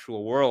our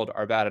actual world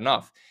are bad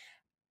enough,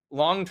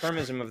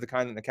 long-termism of the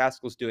kind that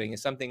MacAskill's doing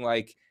is something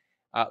like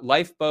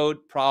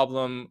lifeboat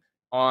problem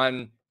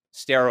on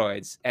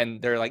steroids,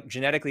 and they're like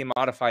genetically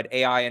modified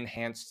AI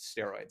enhanced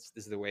steroids.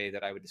 This is the way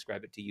that I would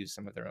describe it, to use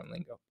some of their own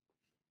lingo.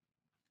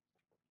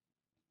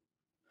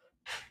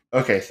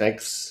 Okay,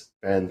 thanks,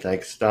 Ben.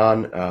 Thanks,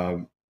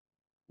 Don.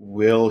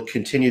 We'll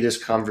continue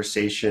this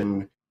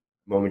conversation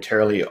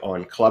momentarily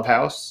on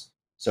Clubhouse.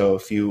 So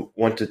if you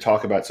want to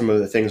talk about some of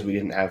the things we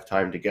didn't have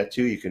time to get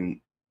to, you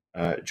can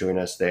join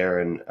us there.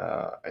 And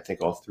I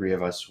think all three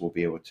of us will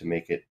be able to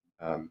make it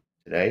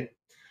today.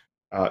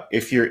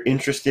 If you're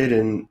interested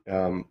in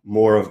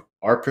more of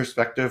our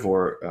perspective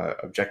or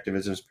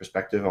Objectivism's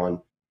perspective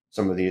on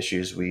some of the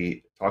issues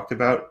we talked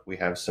about, we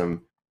have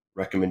some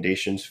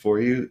recommendations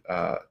for you.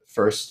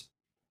 First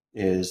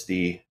is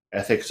The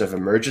Ethics of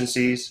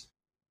Emergencies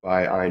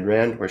by Ayn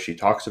Rand, where she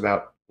talks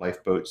about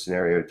lifeboat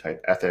scenario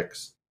type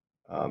ethics.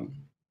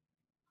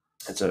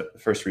 It's a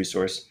first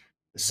resource.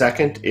 The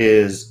second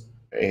is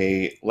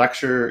a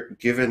lecture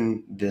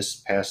given this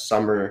past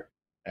summer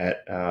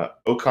at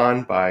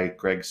Ocon by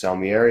Greg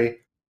Salmieri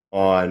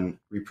on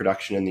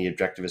reproduction and the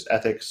objectivist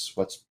ethics.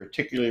 What's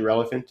particularly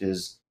relevant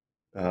is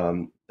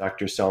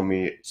Dr.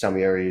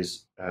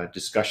 Salmieri's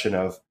discussion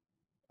of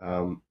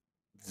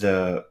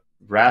the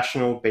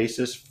rational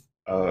basis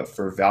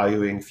for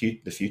valuing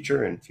the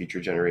future and future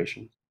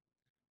generations.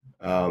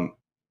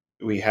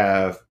 We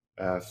have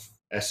an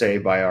essay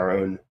by our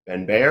own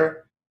Ben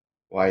Bayer,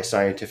 Why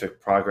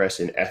Scientific Progress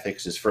in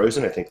Ethics is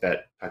Frozen. I think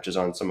that touches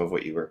on some of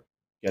what you were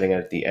getting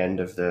at the end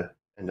of the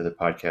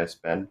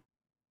podcast, Ben.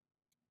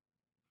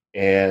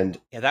 And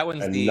yeah, that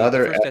one's the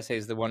first essay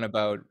is the one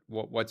about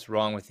what's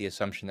wrong with the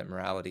assumption that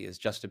morality is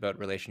just about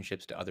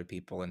relationships to other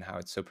people and how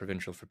it's so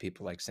provincial for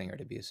people like Singer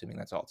to be assuming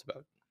that's all it's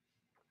about.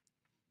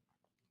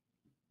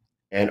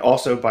 And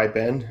also by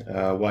Ben,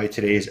 Why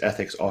Today's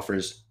Ethics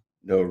Offers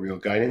No Real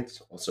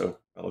Guidance, also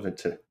relevant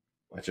to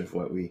much of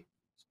what we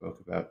spoke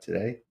about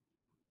today.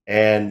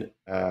 And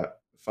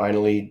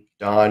finally,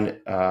 Don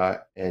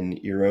and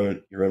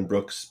Yaron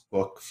Brooks'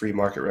 book, Free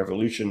Market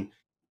Revolution,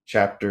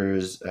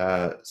 chapters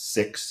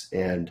 6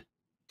 and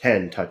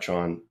 10 touch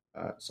on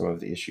some of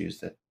the issues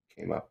that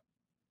came up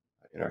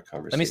in our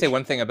conversation. Let me say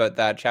one thing about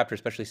that chapter,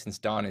 especially since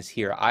Don is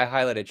here. I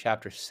highlighted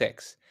chapter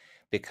 6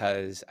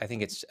 because I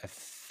think it's a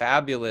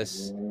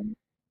fabulous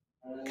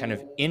kind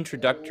of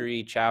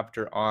introductory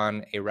chapter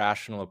on a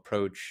rational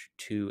approach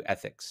to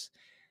ethics,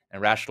 a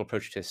rational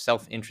approach to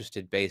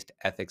self-interested based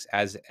ethics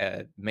as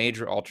a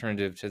major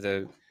alternative to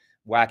the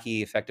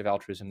wacky effective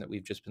altruism that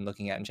we've just been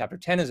looking at. And chapter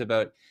 10 is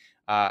about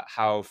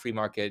how free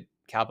market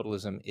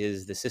capitalism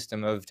is the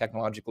system of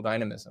technological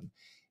dynamism,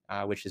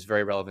 which is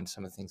very relevant to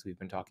some of the things we've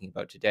been talking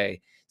about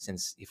today.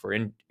 Since if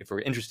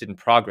we're interested in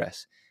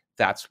progress,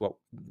 that's what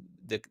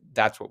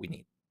we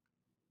need.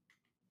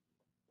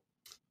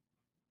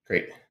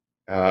 Great.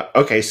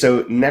 Okay,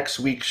 so next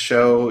week's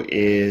show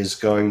is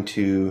going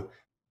to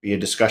be a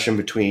discussion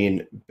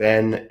between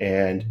Ben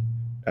and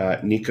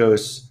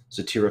Nikos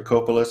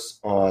Sotirakopoulos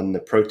on the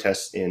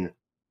protests in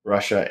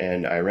Russia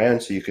and Iran.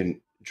 So you can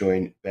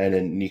join Ben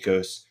and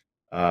Nikos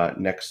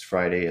next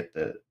Friday at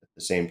the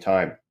same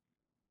time.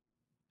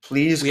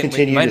 Please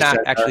continue. It might not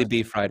actually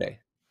be Friday.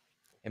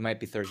 It might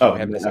be Thursday. Oh, we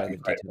haven't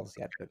decided the details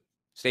yet, but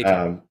stay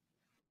tuned.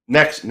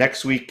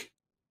 Next week,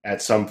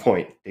 at some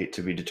point, date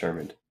to be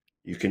determined,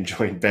 you can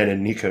join Ben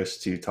and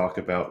Nikos to talk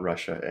about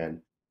Russia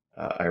and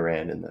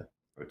Iran and the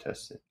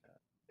protests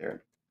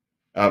there.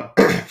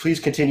 Please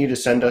continue to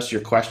send us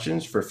your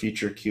questions for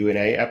future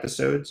Q&A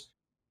episodes.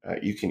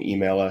 You can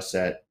email us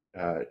at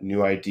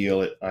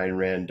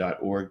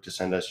newideal@aynrand.org to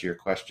send us your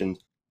questions.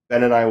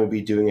 Ben and I will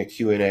be doing a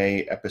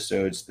Q&A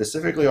episode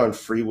specifically on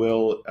free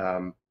will,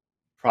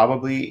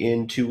 probably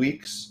in 2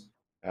 weeks.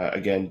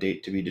 Again,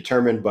 date to be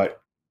determined,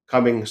 but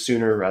coming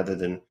sooner rather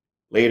than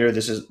later.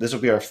 This will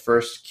be our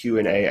first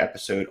Q&A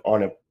episode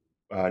on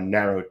a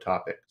narrow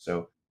topic.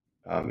 So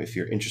if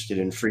you're interested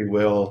in free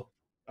will,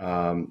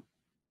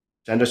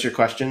 send us your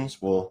questions.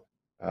 We'll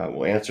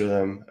answer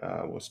them.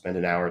 We'll spend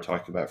an hour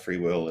talking about free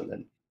will, and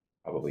then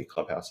probably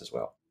Clubhouse as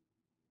well.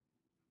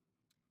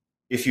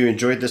 If you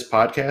enjoyed this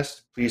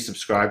podcast, please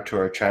subscribe to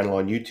our channel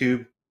on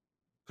YouTube.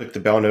 Click the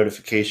bell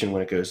notification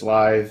when it goes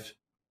live,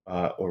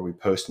 or we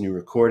post new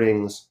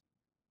recordings.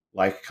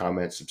 Like,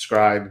 comment,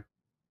 subscribe.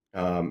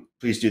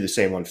 Please do the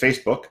same on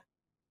Facebook.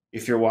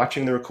 If you're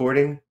watching the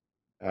recording,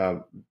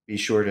 be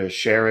sure to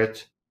share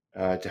it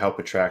to help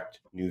attract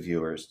new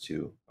viewers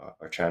to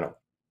our channel.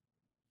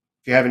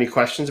 If you have any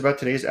questions about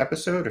today's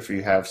episode, or if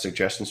you have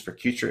suggestions for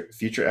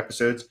future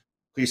episodes,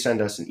 please send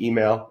us an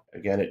email,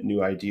 again, at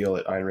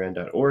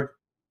newideal@aynrand.org.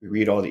 We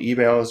read all the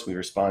emails, we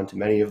respond to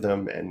many of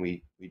them, and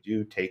we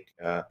do take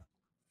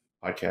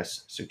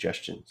podcast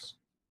suggestions.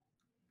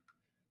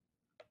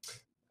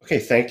 Okay,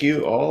 thank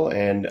you all,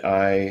 and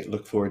I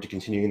look forward to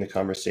continuing the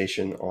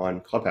conversation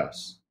on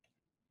Clubhouse.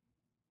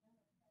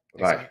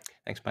 Bye.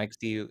 Thanks, Mike.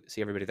 See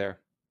everybody there.